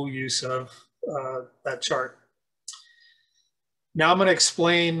cool use of that chart. Now I'm going to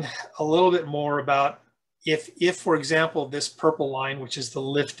explain a little bit more about if, for example, this purple line, which is the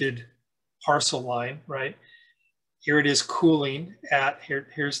lifted parcel line, right? Here it is cooling at,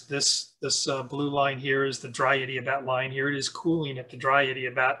 here's this blue line here is the dry adiabat line. Here it is cooling at the dry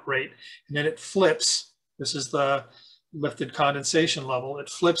adiabat rate. And then it flips. This is the lifted condensation level. It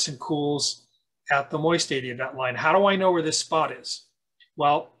flips and cools at the moist adiabat line. How do I know where this spot is?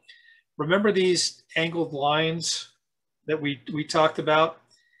 Well, remember these angled lines that we talked about?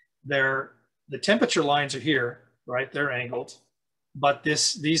 The temperature lines are here, right? They're angled, but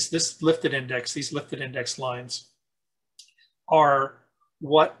this lifted index, these lifted index lines are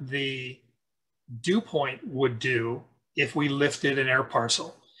what the dew point would do if we lifted an air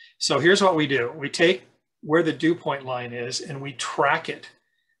parcel. So here's what we do. We take where the dew point line is and we track it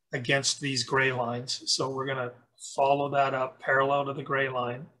against these gray lines. So we're gonna follow that up parallel to the gray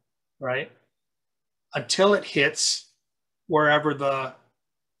line, right? Until it hits wherever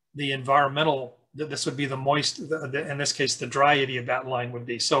the environmental, this would be the moist, in this case, the dry adiabat line would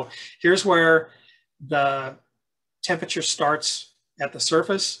be. So here's where the temperature starts at the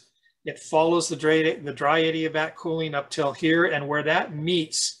surface. It follows the dry adiabat cooling up till here, and where that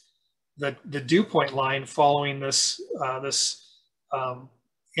meets the dew point line following this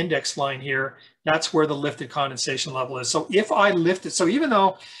index line here, that's where the lifted condensation level is. So if I lift it, so even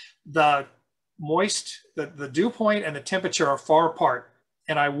though the dew point and the temperature are far apart,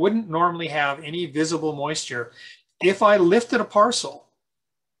 and I wouldn't normally have any visible moisture, if I lifted a parcel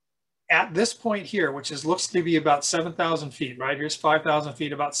at this point here, which looks to be about 7,000 feet, right? Here's 5,000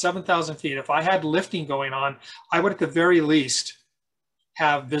 feet, about 7,000 feet. If I had lifting going on, I would at the very least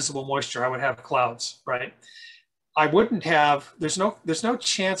have visible moisture. I would have clouds, right? I wouldn't have, there's no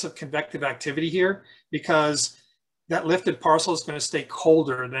chance of convective activity here because that lifted parcel is going to stay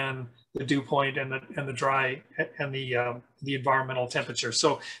colder than the dew point and the dry and the environmental temperature.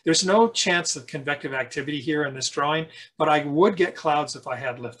 So there's no chance of convective activity here in this drawing, but I would get clouds if I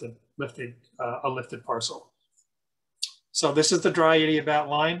had a lifted parcel. So this is the dry adiabat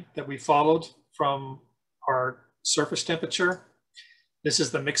line that we followed from our surface temperature. This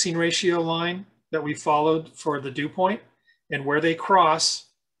is the mixing ratio line that we followed for the dew point, and where they cross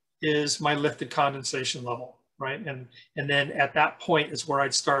is my lifted condensation level, right? And then at that point is where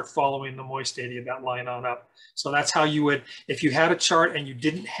I'd start following the moist data, that line on up. So that's how you would, if you had a chart and you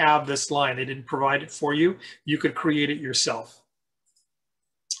didn't have this line, they didn't provide it for you, you could create it yourself.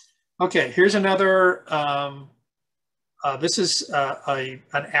 Okay, here's another, this is an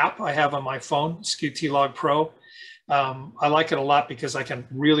app I have on my phone, SkewT Log Pro. I like it a lot because I can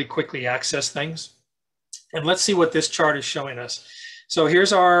really quickly access things. And let's see what this chart is showing us. So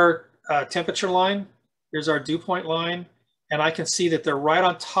here's our temperature line, here's our dew point line, and I can see that they're right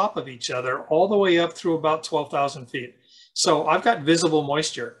on top of each other all the way up through about 12,000 feet. So I've got visible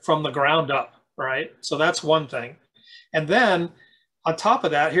moisture from the ground up, right? So that's one thing. And then on top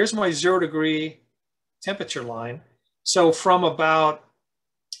of that, here's my 0 degree temperature line. So from about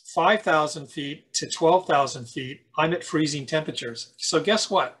 5,000 feet to 12,000 feet, I'm at freezing temperatures. So guess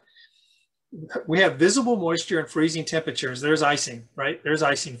what? We have visible moisture and freezing temperatures. There's icing, right? There's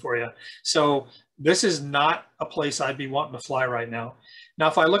icing for you. So this is not a place I'd be wanting to fly right now. Now,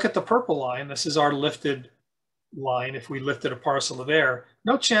 if I look at the purple line, this is our lifted line. If we lifted a parcel of air,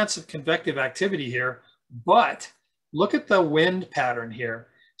 no chance of convective activity here, but look at the wind pattern here.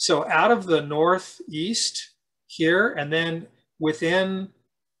 So out of the northeast here, and then within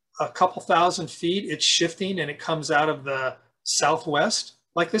a couple thousand feet, it's shifting and it comes out of the southwest.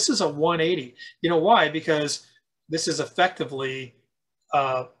 Like this is a 180. You know why? Because this is effectively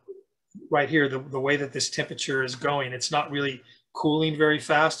right here, the way that this temperature is going. It's not really cooling very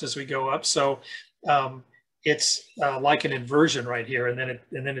fast as we go up. So it's like an inversion right here, and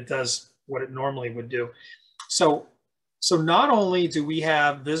then it does what it normally would do. So not only do we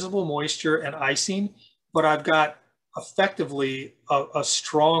have visible moisture and icing, but I've got effectively a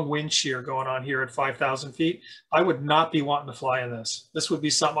strong wind shear going on here at 5,000 feet. I would not be wanting to fly in this. This would be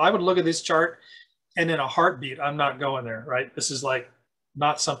something, I would look at this chart and in a heartbeat, I'm not going there, right? This is like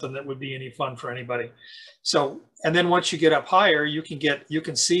not something that would be any fun for anybody. So, and then once you get up higher, you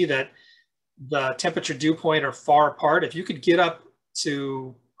can see that the temperature dew point are far apart. If you could get up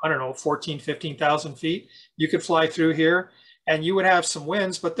to, I don't know, 14, 15,000 feet, you could fly through here and you would have some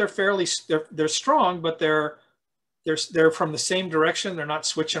winds, but they're strong, but they're from the same direction. They're not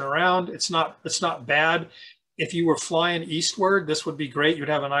switching around. It's not bad. If you were flying eastward, this would be great. You'd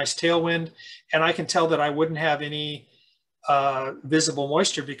have a nice tailwind. And I can tell that I wouldn't have any visible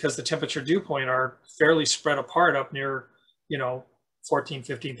moisture because the temperature dew point are fairly spread apart up near, 14,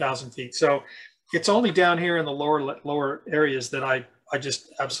 15,000 feet. So it's only down here in the lower areas that I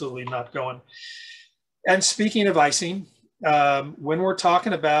just absolutely not going. And speaking of icing, when we're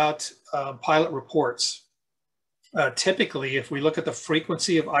talking about pilot reports, typically, if we look at the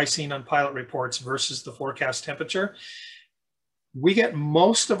frequency of icing on pilot reports versus the forecast temperature, we get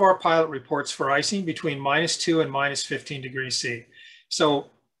most of our pilot reports for icing between -2 and -15 degrees C. So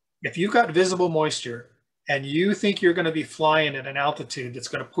if you've got visible moisture and you think you're going to be flying at an altitude that's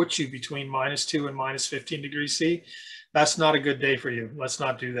going to put you between -2 and -15 degrees C, that's not a good day for you. Let's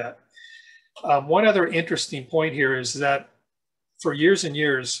not do that. One other interesting point here is that for years and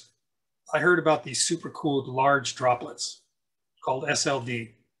years, I heard about these supercooled large droplets called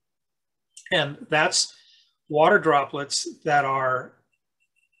SLD. And that's water droplets that are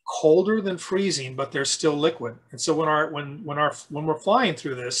colder than freezing, but they're still liquid. And so when we're flying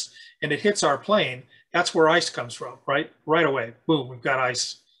through this and it hits our plane, that's where ice comes from, right? Right away, boom, we've got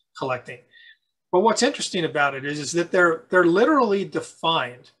ice collecting. But what's interesting about it is that they're literally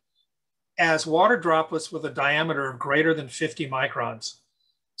defined as water droplets with a diameter of greater than 50 microns.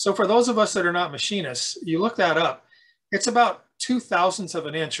 So for those of us that are not machinists, you look that up, it's about 2/1000 of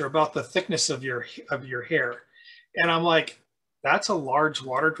an inch, or about the thickness of your hair. And I'm like, that's a large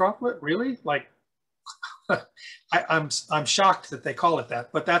water droplet, really? Like, I'm shocked that they call it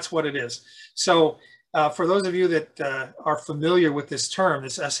that, but that's what it is. So for those of you that are familiar with this term,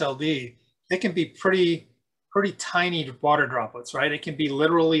 this SLD, it can be pretty tiny water droplets, right? It can be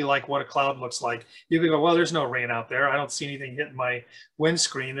literally like what a cloud looks like. You can go, well, there's no rain out there. I don't see anything hitting my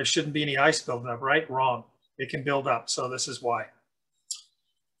windscreen. There shouldn't be any ice building up, right? Wrong. It can build up. So this is why.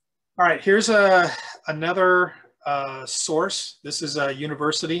 All right, here's another source. This is a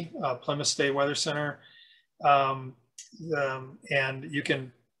university, Plymouth State Weather Center. And you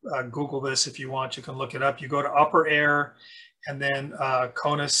can Google this if you want. You can look it up. You go to upper air and then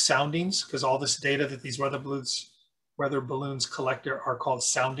CONUS soundings, because all this data that these weather balloons collect are called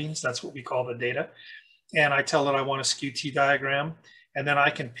soundings. That's what we call the data. And I tell it I want a SkewT diagram, and then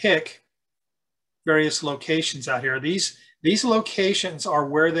I can pick various locations out here. These locations are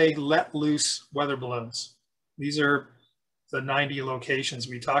where they let loose weather balloons. These are the 90 locations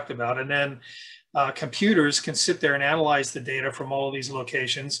we talked about. And then computers can sit there and analyze the data from all of these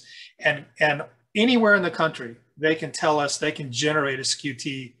locations and anywhere in the country, they can tell us, they can generate a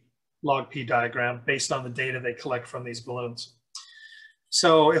SkewT LogP diagram based on the data they collect from these balloons.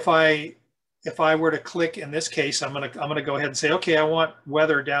 So if I were to click in this case, I'm gonna go ahead and say, okay, I want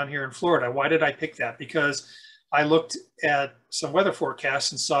weather down here in Florida. Why did I pick that? Because I looked at some weather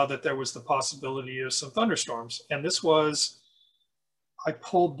forecasts and saw that there was the possibility of some thunderstorms. And this was, I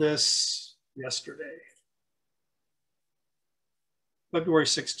pulled this yesterday, February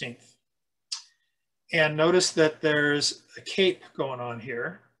 16th. And notice that there's a cape going on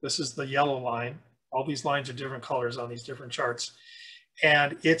here. This is the yellow line. All these lines are different colors on these different charts.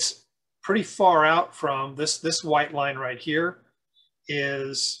 And it's pretty far out from this white line right here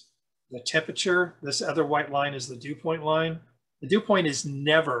is the temperature. This other white line is the dew point line. The dew point is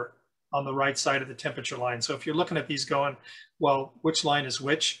never on the right side of the temperature line. So if you're looking at these going, well, which line is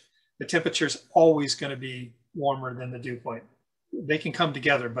which? The temperature is always going to be warmer than the dew point. They can come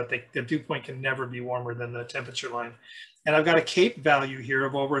together, but the dew point can never be warmer than the temperature line. And I've got a CAPE value here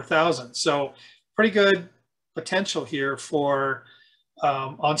of over 1,000. So pretty good potential here for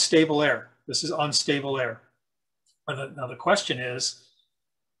unstable air. This is unstable air. Now the question is,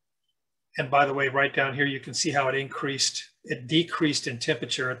 and by the way, right down here, you can see how it decreased in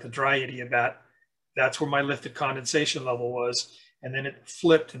temperature at the dry adiabat. That's where my lifted condensation level was. And then it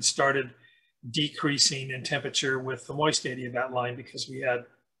flipped and started decreasing in temperature with the moist adiabat line because we had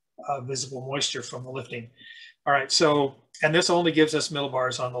visible moisture from the lifting. All right, so, and this only gives us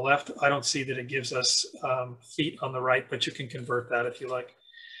millibars on the left. I don't see that it gives us feet on the right, but you can convert that if you like.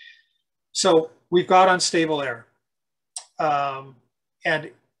 So we've got unstable air.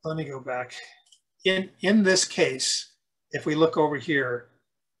 And let me go back. In this case, if we look over here,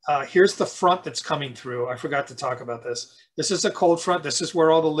 here's the front that's coming through. I forgot to talk about this. This is a cold front. This is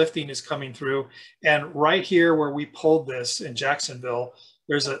where all the lifting is coming through. And right here where we pulled this in Jacksonville,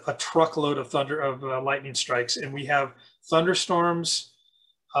 there's a truckload of lightning strikes. And we have thunderstorms,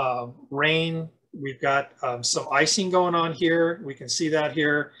 rain. We've got some icing going on here. We can see that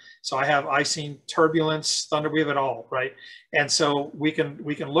here. So I have icing, turbulence, thunder, we have it all, right? And so we can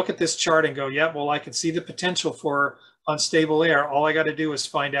look at this chart and go, yeah, well, I can see the potential for unstable air. All I got to do is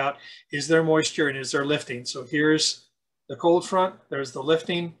find out, is there moisture and is there lifting? So here's the cold front, there's the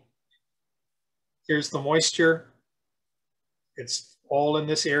lifting, here's the moisture. It's all in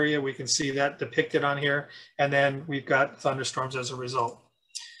this area. We can see that depicted on here. And then we've got thunderstorms as a result.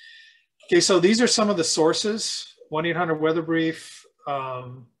 Okay, so these are some of the sources. 1-800-Weather Brief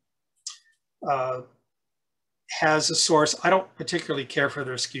has a source. I don't particularly care for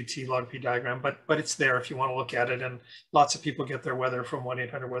their SkewT LogP diagram, but it's there if you want to look at it. And lots of people get their weather from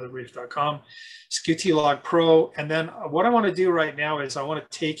 1-800-WeatherBrief.com. SkewT Log Pro. And then what I want to do right now is I want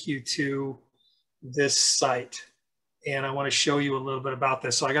to take you to this site. And I want to show you a little bit about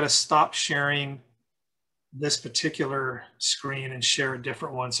this. So I got to stop sharing this particular screen and share a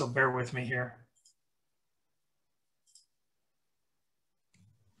different one. So bear with me here.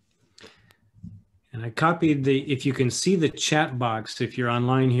 And I copied if you can see the chat box, if you're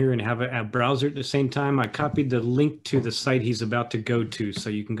online here and have a browser at the same time, I copied the link to the site he's about to go to, so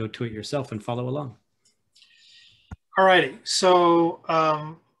you can go to it yourself and follow along. All righty,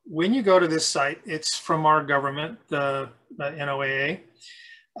 so when you go to this site, it's from our government, the NOAA.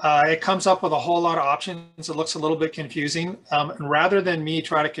 It comes up with a whole lot of options. It looks a little bit confusing. And rather than me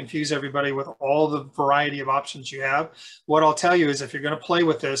try to confuse everybody with all the variety of options you have, what I'll tell you is if you're going to play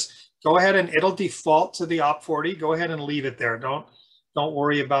with this, go ahead and it'll default to the op40. Go ahead and leave it there. Don't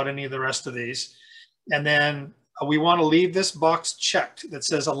worry about any of the rest of these. And then we want to leave this box checked that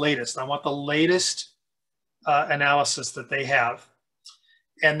says a latest. I want the latest analysis that they have.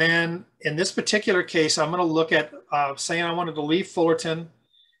 And then in this particular case, I'm going to look at saying I wanted to leave Fullerton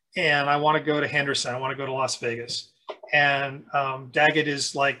and I want to go to Henderson. I want to go to Las Vegas. And Daggett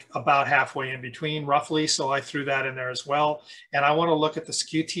is like about halfway in between roughly. So I threw that in there as well. And I want to look at the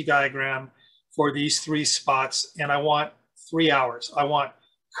SkewT diagram for these 3 spots. And I want 3 hours. I want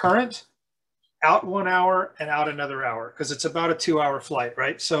current, out 1 hour and out another hour, because it's about a 2-hour flight,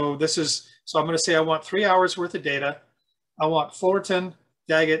 right? So so I'm going to say I want 3 hours worth of data. I want Fullerton,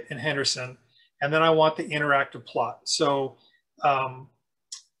 Daggett, and Henderson. And then I want the interactive plot. So the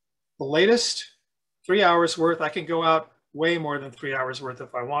latest 3 hours worth, I can go out way more than 3 hours worth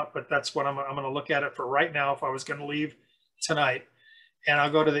if I want, but that's what I'm going to look at it for right now if I was going to leave tonight. And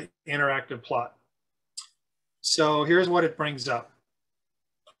I'll go to the interactive plot. So here's what it brings up.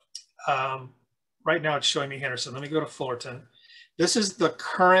 Right now it's showing me Henderson. Let me go to Fullerton. This is the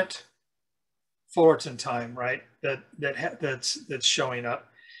current Fullerton time, right? That's showing up.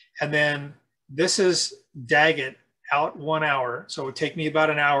 And then this is Daggett out 1 hour. So it would take me about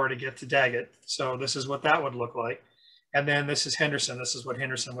an hour to get to Daggett. So this is what that would look like. And then this is Henderson. This is what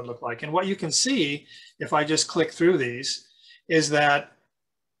Henderson would look like. And what you can see, if I just click through these, is that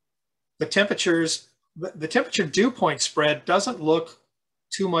the temperatures, the temperature dew point spread doesn't look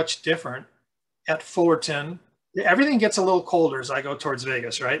too much different at Fullerton. Everything gets a little colder as I go towards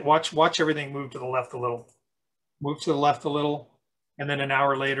Vegas, right? Watch everything move to the left a little, move to the left a little, and then an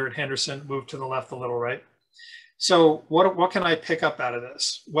hour later at Henderson, move to the left a little, right? So what can I pick up out of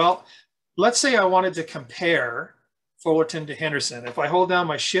this? Well, let's say I wanted to compare Fullerton to Henderson. If I hold down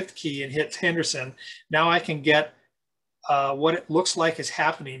my shift key and hit Henderson, now I can get what it looks like is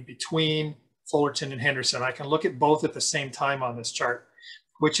happening between Fullerton and Henderson. I can look at both at the same time on this chart,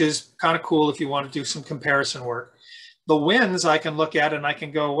 which is kind of cool if you want to do some comparison work. The winds I can look at and I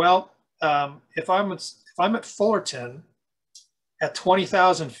can go, well, if I'm at Fullerton at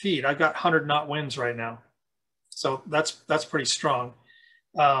 20,000 feet, I've got 100 knot winds right now. So that's pretty strong.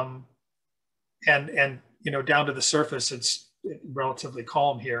 And you know, down to the surface, it's relatively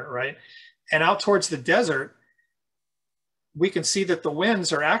calm here, right? And out towards the desert, we can see that the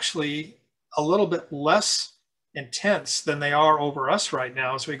winds are actually a little bit less intense than they are over us right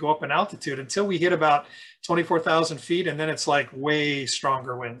now as we go up in altitude until we hit about 24,000 feet, and then it's like way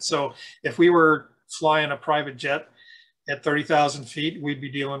stronger winds. So if we were flying a private jet at 30,000 feet, we'd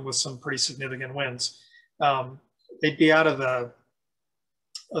be dealing with some pretty significant winds. They'd be out of the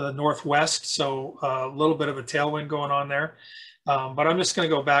northwest, so a little bit of a tailwind going on there. But I'm just going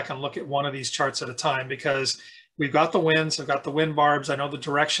to go back and look at one of these charts at a time because we've got the winds, I've got the wind barbs, I know the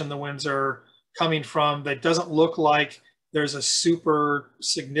direction the winds are coming from. That doesn't look like there's a super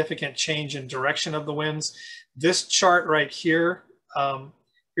significant change in direction of the winds. This chart right here,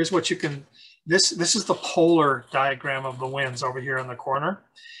 here's what you can, this is the polar diagram of the winds over here in the corner.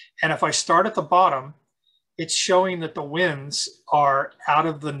 And if I start at the bottom, it's showing that the winds are out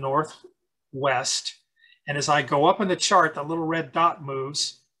of the northwest. And as I go up in the chart, the little red dot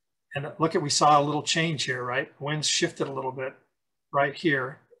moves. And look at, we saw a little change here, right? Winds shifted a little bit right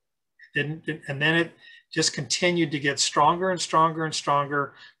here. And then it just continued to get stronger and stronger and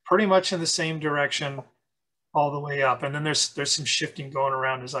stronger, pretty much in the same direction all the way up. And then there's some shifting going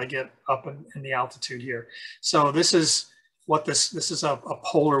around as I get up in the altitude here. So this is what this is a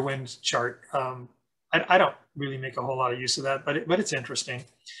polar wind chart. I don't really make a whole lot of use of that, but it's interesting.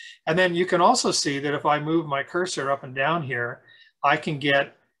 And then you can also see that if I move my cursor up and down here, I can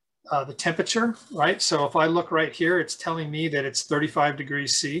get the temperature, right? So if I look right here, it's telling me that it's 35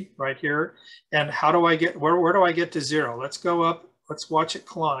 degrees C right here. And how do I get, where do I get to zero? Let's go up, let's watch it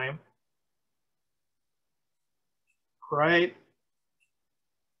climb. Right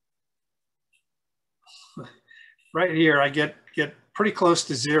here, I get pretty close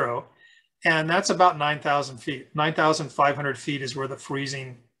to zero. And that's about 9,000 feet. 9,500 feet is where the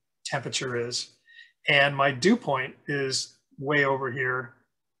freezing temperature is. And my dew point is way over here.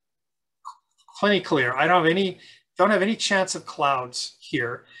 Plenty clear. I don't have any chance of clouds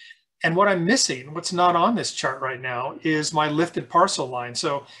here. And what I'm missing, what's not on this chart right now, is my lifted parcel line.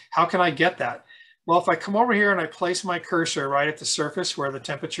 So how can I get that? Well, if I come over here and I place my cursor right at the surface where the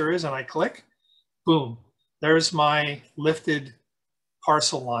temperature is and I click, boom, there's my lifted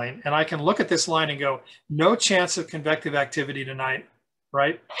parcel line. And I can look at this line and go, no chance of convective activity tonight,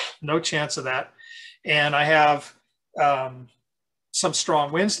 right? No chance of that. And I have some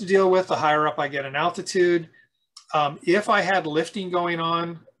strong winds to deal with the higher up I get in altitude. If I had lifting going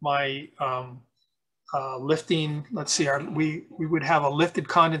on, my lifting, let's see, we would have a lifted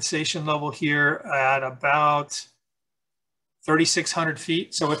condensation level here at about 3,600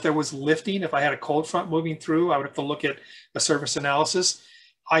 feet. So if there was lifting, if I had a cold front moving through, I would have to look at a surface analysis.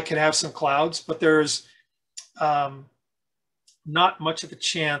 I could have some clouds, but there's not much of a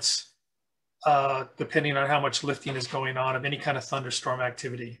chance, depending on how much lifting is going on, of any kind of thunderstorm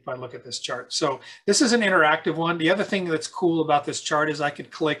activity if I look at this chart. So this is an interactive one. The other thing that's cool about this chart is I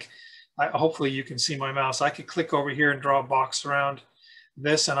could click, hopefully you can see my mouse, I could click over here and draw a box around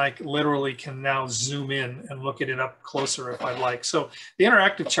this, and I literally can now zoom in and look at it up closer if I'd like. So the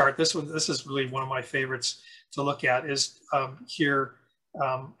interactive chart, this is really one of my favorites to look at, is here.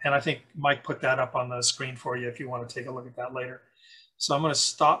 And I think Mike put that up on the screen for you if you want to take a look at that later. So I'm going to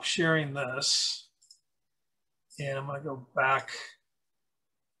stop sharing this, and I'm going to go back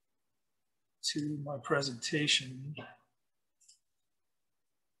to my presentation.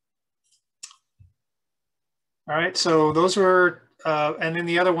 All right, so those were, and then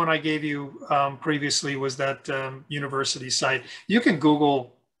the other one I gave you previously was that university site. You can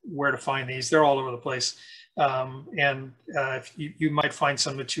Google where to find these. They're all over the place. And if you might find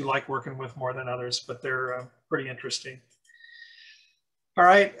some that you like working with more than others, but they're pretty interesting. All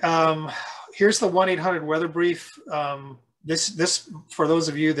right, here's the 1-800 weather brief. This for those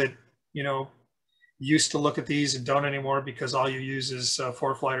of you that used to look at these and don't anymore because all you use is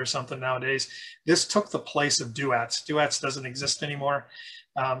ForeFlight or something nowadays. This took the place of Duets. Duets doesn't exist anymore.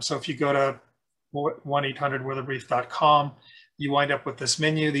 So if you go to 1-800weatherbrief.com, you wind up with this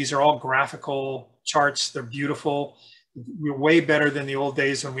menu. These are all graphical charts. They're beautiful. We're way better than the old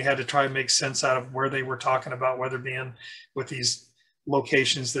days when we had to try and make sense out of where they were talking about weather being with these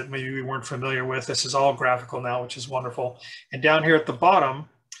locations that maybe we weren't familiar with. This is all graphical now, which is wonderful. And down here at the bottom,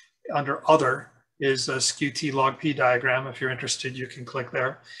 under Other, is a SkewT LogP diagram. If you're interested, you can click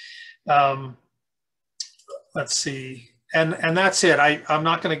there. Let's see. And that's it. I'm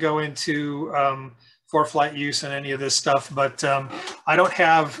not going to go into ForeFlight use and any of this stuff, but I don't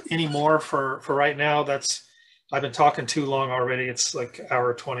have any more for right now. I've been talking too long already. It's like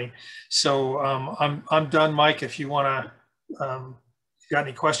hour 20. So I'm done, Mike. If you want to, got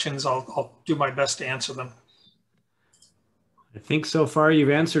any questions, I'll do my best to answer them. I think so far you've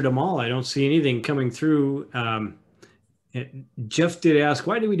answered them all. I don't see anything coming through. Jeff did ask,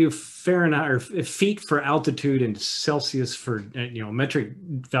 why do we do Fahrenheit or feet for altitude and Celsius for metric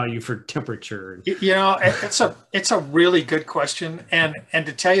value for temperature? It's a really good question. And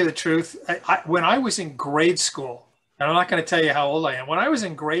to tell you the truth, when I was in grade school, and I'm not going to tell you how old I am. When I was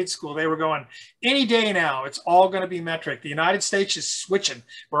in grade school, they were going, any day now, it's all going to be metric. The United States is switching.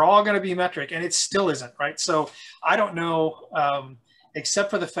 We're all going to be metric, and it still isn't, right? So I don't know, except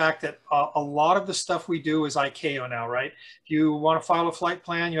for the fact that a lot of the stuff we do is ICAO now, right? If you want to file a flight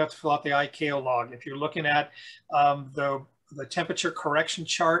plan, you have to fill out the ICAO log. If you're looking at the temperature correction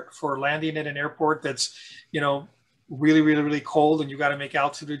chart for landing at an airport that's, really, really, really cold and you got to make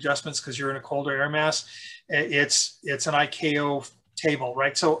altitude adjustments because you're in a colder air mass, it's an ICAO table,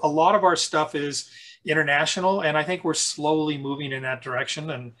 right? So a lot of our stuff is international, and I think we're slowly moving in that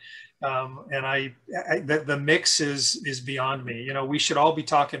direction. And the mix is beyond me. We should all be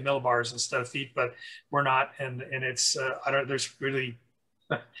talking millibars instead of feet, but we're not. And it's there's really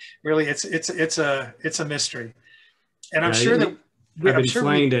it's a mystery. And I'm sure that I've been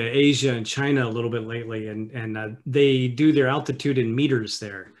flying to Asia and China a little bit lately, and they do their altitude in meters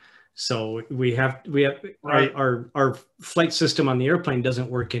there. So we have right. our flight system on the airplane doesn't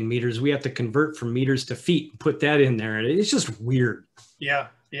work in meters. We have to convert from meters to feet and put that in there. And it's just weird. Yeah,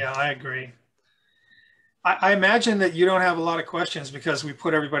 I agree. I imagine that you don't have a lot of questions because we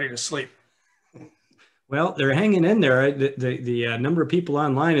put everybody to sleep. Well, they're hanging in there. The number of people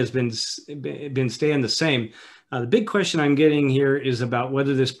online has been staying the same. The big question I'm getting here is about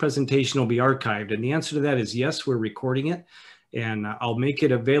whether this presentation will be archived. And the answer to that is yes, we're recording it. And I'll make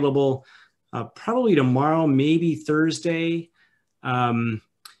it available probably tomorrow, maybe Thursday. I'm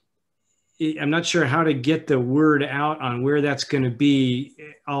not sure how to get the word out on where that's going to be.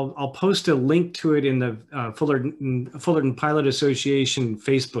 I'll post a link to it in the Fullerton Pilot Association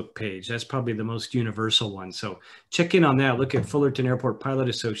Facebook page. That's probably the most universal one. So check in on that. Look at Fullerton Airport Pilot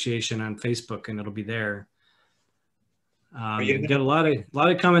Association on Facebook, and it'll be there. Got a lot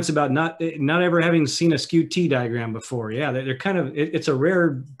of comments about not ever having seen a SkewT diagram before. Yeah, they're kind of it's a rare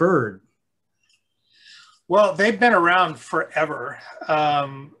bird. Well, they've been around forever,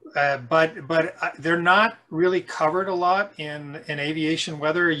 but they're not really covered a lot in aviation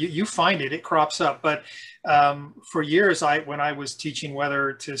weather. You find it crops up, but for years when I was teaching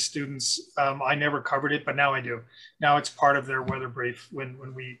weather to students, I never covered it, but now I do. Now it's part of their weather brief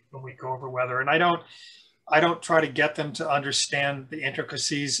when we go over weather, and I don't try to get them to understand the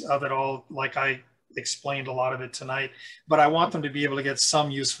intricacies of it all like I explained a lot of it tonight, but I want them to be able to get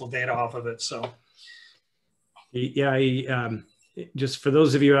some useful data off of it. So, yeah, just for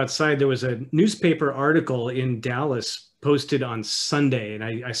those of you outside, there was a newspaper article in Dallas posted on Sunday, and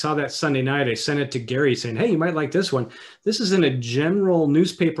I saw that Sunday night. I sent it to Gary saying, hey, you might like this one. This is in a general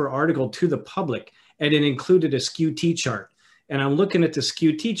newspaper article to the public, and it included a SkewT chart. And I'm looking at the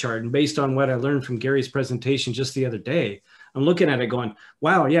SkewT chart, and based on what I learned from Gary's presentation just the other day, I'm looking at it going,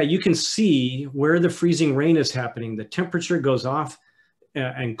 wow, yeah, you can see where the freezing rain is happening. The temperature goes off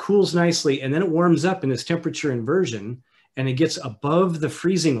and cools nicely, and then it warms up in this temperature inversion, and it gets above the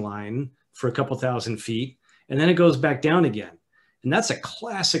freezing line for a couple thousand feet, and then it goes back down again. And that's a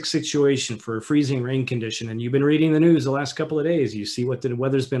classic situation for a freezing rain condition. And you've been reading the news the last couple of days. You see what the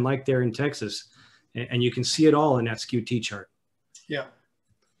weather's been like there in Texas, and you can see it all in that SkewT chart. Yeah.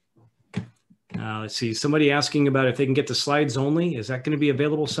 Let's see. Somebody asking about if they can get the slides only. Is that going to be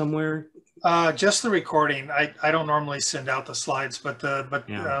available somewhere? Just the recording. I don't normally send out the slides, but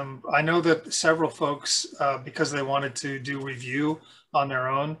Yeah. I know that several folks, because they wanted to do review on their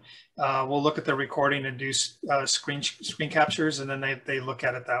own, will look at the recording and do screen captures, and then they look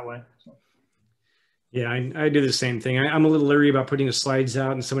at it that way. Yeah, I do the same thing. I'm a little leery about putting the slides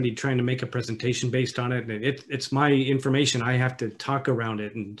out and somebody trying to make a presentation based on it. It's my information. I have to talk around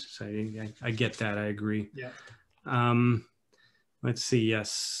it, and so I get that. I agree. Yeah. Let's see.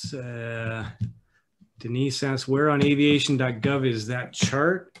 Yes. Denise asks, where on aviation.gov is that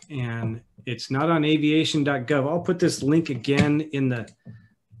chart? And it's not on aviation.gov. I'll put this link again in the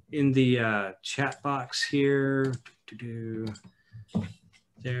chat box here.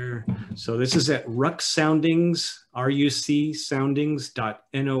 There. So this is at RUC Soundings, RUC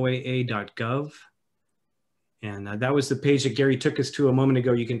soundings.noaa.gov. And that was the page that Gary took us to a moment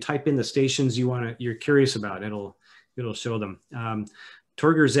ago. You can type in the stations you're curious about. It'll show them.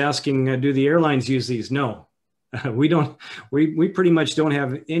 Torger's asking, do the airlines use these? No, we don't. We pretty much don't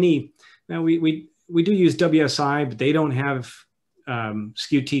have any. Now we do use WSI, but they don't have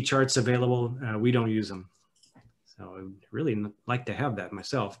SkewT charts available. We don't use them. So I'd really like to have that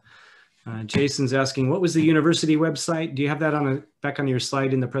myself. Jason's asking, what was the university website? Do you have that back on your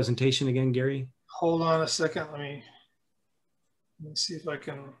slide in the presentation again, Gary? Hold on a second. Let me see if I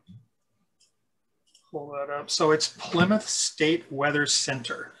can pull that up. So it's Plymouth State Weather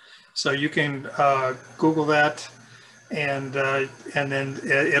Center. So you can Google that, and then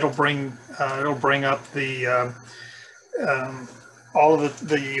it'll bring up the all of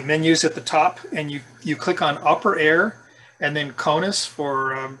the menus at the top, and you click on Upper Air, and then CONUS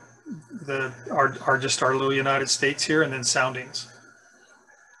for our little United States here, and then Soundings.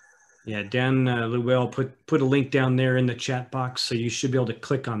 Yeah, Dan Llewell put a link down there in the chat box, so you should be able to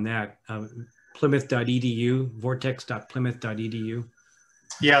click on that. Plymouth.edu, vortex.plymouth.edu.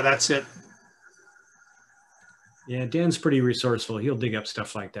 Yeah, that's it. Yeah, Dan's pretty resourceful. He'll dig up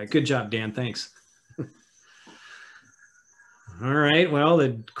stuff like that. Good job, Dan. Thanks. All right. Well,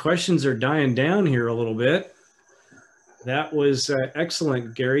 the questions are dying down here a little bit. That was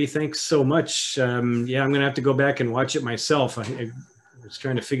excellent, Gary. Thanks so much. Yeah, I'm going to have to go back and watch it myself. I was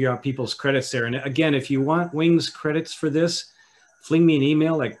trying to figure out people's credits there. And again, if you want Wings credits for this, fling me an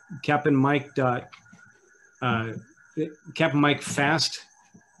email at captainmikefast.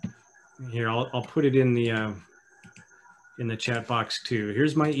 Here, I'll put it in the chat box too.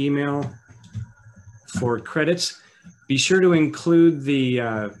 Here's my email for credits. Be sure to include the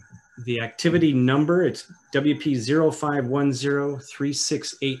activity number. It's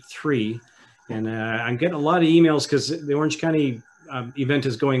WP05103683. And I'm getting a lot of emails because the Orange County event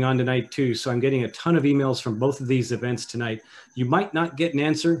is going on tonight too. So I'm getting a ton of emails from both of these events tonight. You might not get an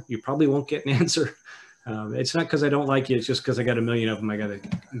answer. You probably won't get an answer. It's not because I don't like you. It's just because I got a million of them I got to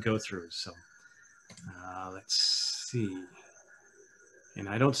go through. So let's see. And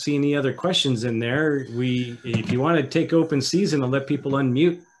I don't see any other questions in there. If you want to take open season, I'll let people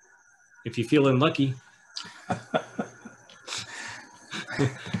unmute if you're feeling lucky.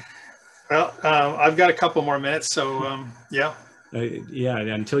 Well, I've got a couple more minutes, so yeah. Yeah,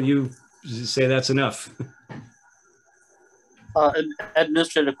 until you say that's enough. An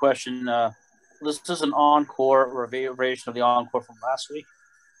administrative question. This is an encore or a variation of the encore from last week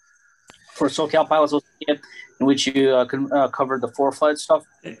for SoCal Pilots, in which you covered the ForeFlight stuff.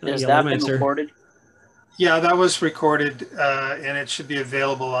 Has that been recorded? Yeah, that was recorded, and it should be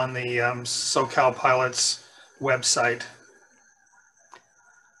available on the SoCal Pilots website.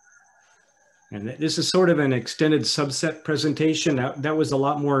 And this is sort of an extended subset presentation. That was a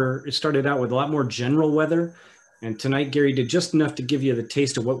lot more, it started out with a lot more general weather. And tonight, Gary did just enough to give you the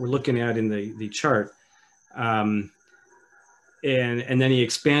taste of what we're looking at in the chart. And then he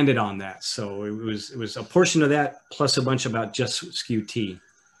expanded on that. So it was a portion of that plus a bunch about just SkewT.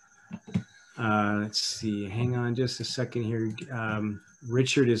 Let's see, hang on just a second here.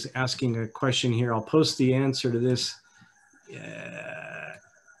 Richard is asking a question here. I'll post the answer to this.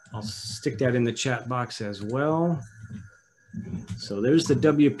 I'll stick that in the chat box as well. So there's the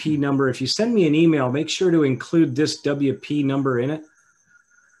WP number. If you send me an email, make sure to include this WP number in it.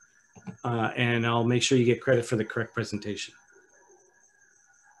 And I'll make sure you get credit for the correct presentation.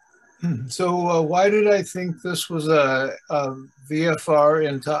 So why did I think this was a VFR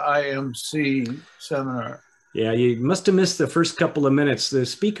into IMC seminar? Yeah, you must have missed the first couple of minutes. The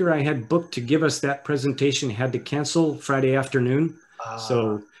speaker I had booked to give us that presentation had to cancel Friday afternoon.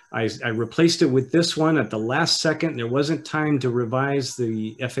 So I replaced it with this one at the last second. There wasn't time to revise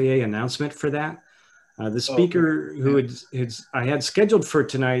the FAA announcement for that. The speaker I had scheduled for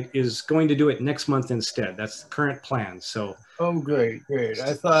tonight is going to do it next month instead. That's the current plan. So. Oh, great.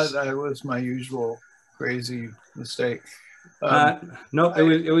 I thought that was my usual crazy mistake. No,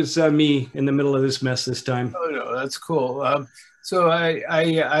 it was me in the middle of this mess this time. Oh no, that's cool. So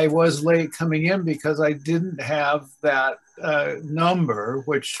I was late coming in because I didn't have that number,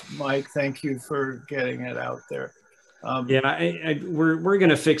 which Mike, thank you for getting it out there. We're going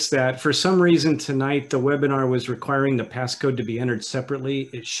to fix that. For some reason tonight, the webinar was requiring the passcode to be entered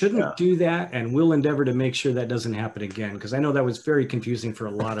separately. It shouldn't do that, and we'll endeavor to make sure that doesn't happen again, because I know that was very confusing for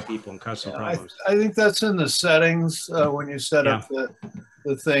a lot of people and caused some problems. I think that's in the settings when you set up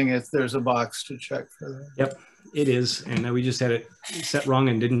the thing, if there's a box to check for that. Yep, it is, and we just had it set wrong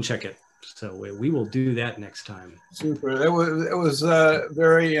and didn't check it. So we will do that next time. Super. It was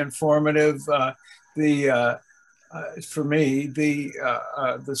very informative. For me, the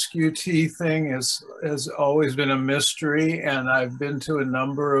SkewT thing has always been a mystery, and I've been to a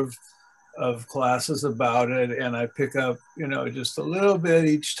number of classes about it, and I pick up, just a little bit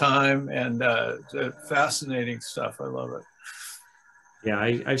each time, and fascinating stuff. I love it. Yeah,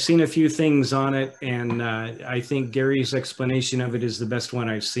 I've seen a few things on it, and I think Gary's explanation of it is the best one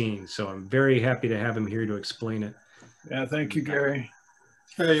I've seen. So I'm very happy to have him here to explain it. Yeah, thank you, Gary.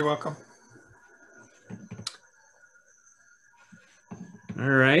 Yeah, you're welcome. All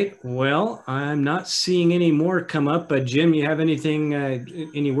right. Well, I'm not seeing any more come up, but Jim, you have anything,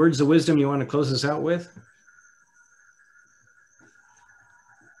 any words of wisdom you want to close us out with?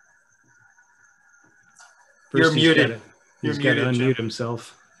 You're muted. He's got to unmute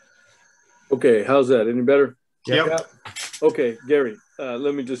himself. Okay, how's that? Any better? Yep. Okay, Gary,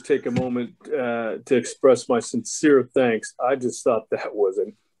 let me just take a moment to express my sincere thanks. I just thought that was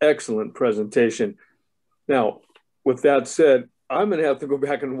an excellent presentation. Now, with that said, I'm going to have to go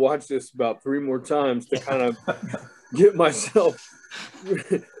back and watch this about 3 more times to kind of get myself,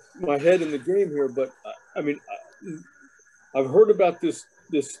 my head in the game here. But I mean, I've heard about this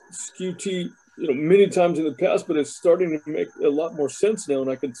SkewT, many times in the past, but it's starting to make a lot more sense now. And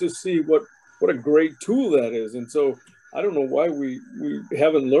I can just see what a great tool that is. And so I don't know why we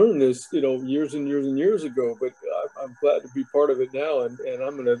haven't learned this, years and years and years ago, but I'm glad to be part of it now. And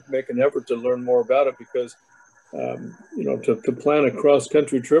I'm going to make an effort to learn more about it, because to plan a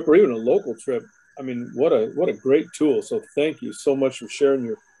cross-country trip or even a local trip, I mean, what a great tool. So thank you so much for sharing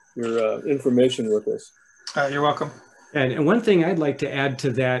your information with us. You're welcome. And one thing I'd like to add to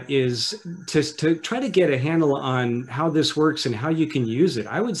that is to try to get a handle on how this works and how you can use it.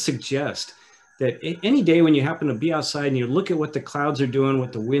 I would suggest that any day when you happen to be outside and you look at what the clouds are doing,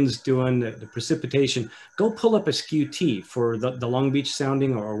 what the wind's doing, the precipitation, go pull up a SkewT for the Long Beach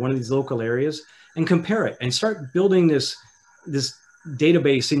sounding or one of these local areas, and compare it and start building this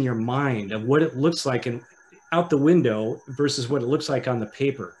database in your mind of what it looks like out the window versus what it looks like on the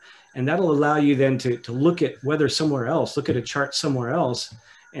paper. And that'll allow you then to look at weather somewhere else, look at a chart somewhere else,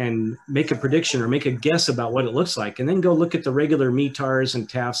 and make a prediction or make a guess about what it looks like. And then go look at the regular METARs and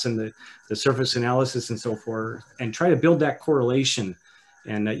TAFs and the surface analysis and so forth, and try to build that correlation.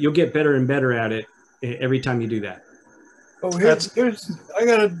 And you'll get better and better at it every time you do that. Oh, I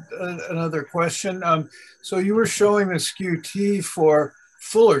got another question. So you were showing the SkewT for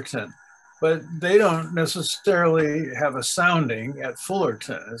Fullerton, but they don't necessarily have a sounding at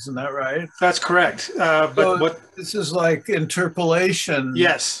Fullerton, isn't that right? That's correct. This is like interpolation.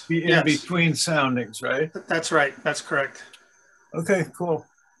 Yes. In between soundings, right? That's right. That's correct. Okay, cool.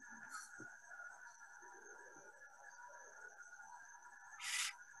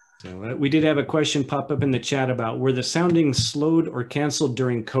 So we did have a question pop up in the chat about were the soundings slowed or canceled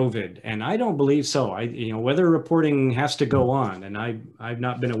during COVID, and I don't believe so. Weather reporting has to go on, and I've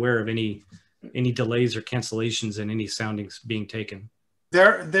not been aware of any delays or cancellations in any soundings being taken.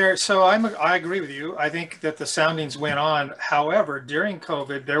 So I agree with you. I think that the soundings went on. However, during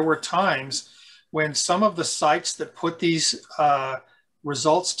COVID, there were times when some of the sites that put these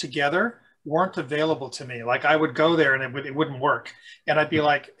results together weren't available to me. Like I would go there and it wouldn't work. And I'd be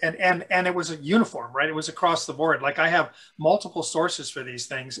like, and it was a uniform, right? It was across the board. Like I have multiple sources for these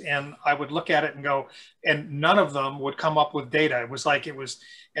things, and I would look at it and go, and none of them would come up with data.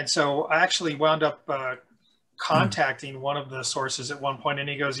 And so I actually wound up contacting one of the sources at one point, and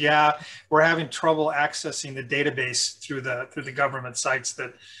he goes, yeah, we're having trouble accessing the database through the government sites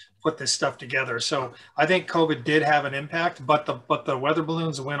that put this stuff together. So I think COVID did have an impact, but the weather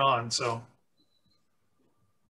balloons went on. So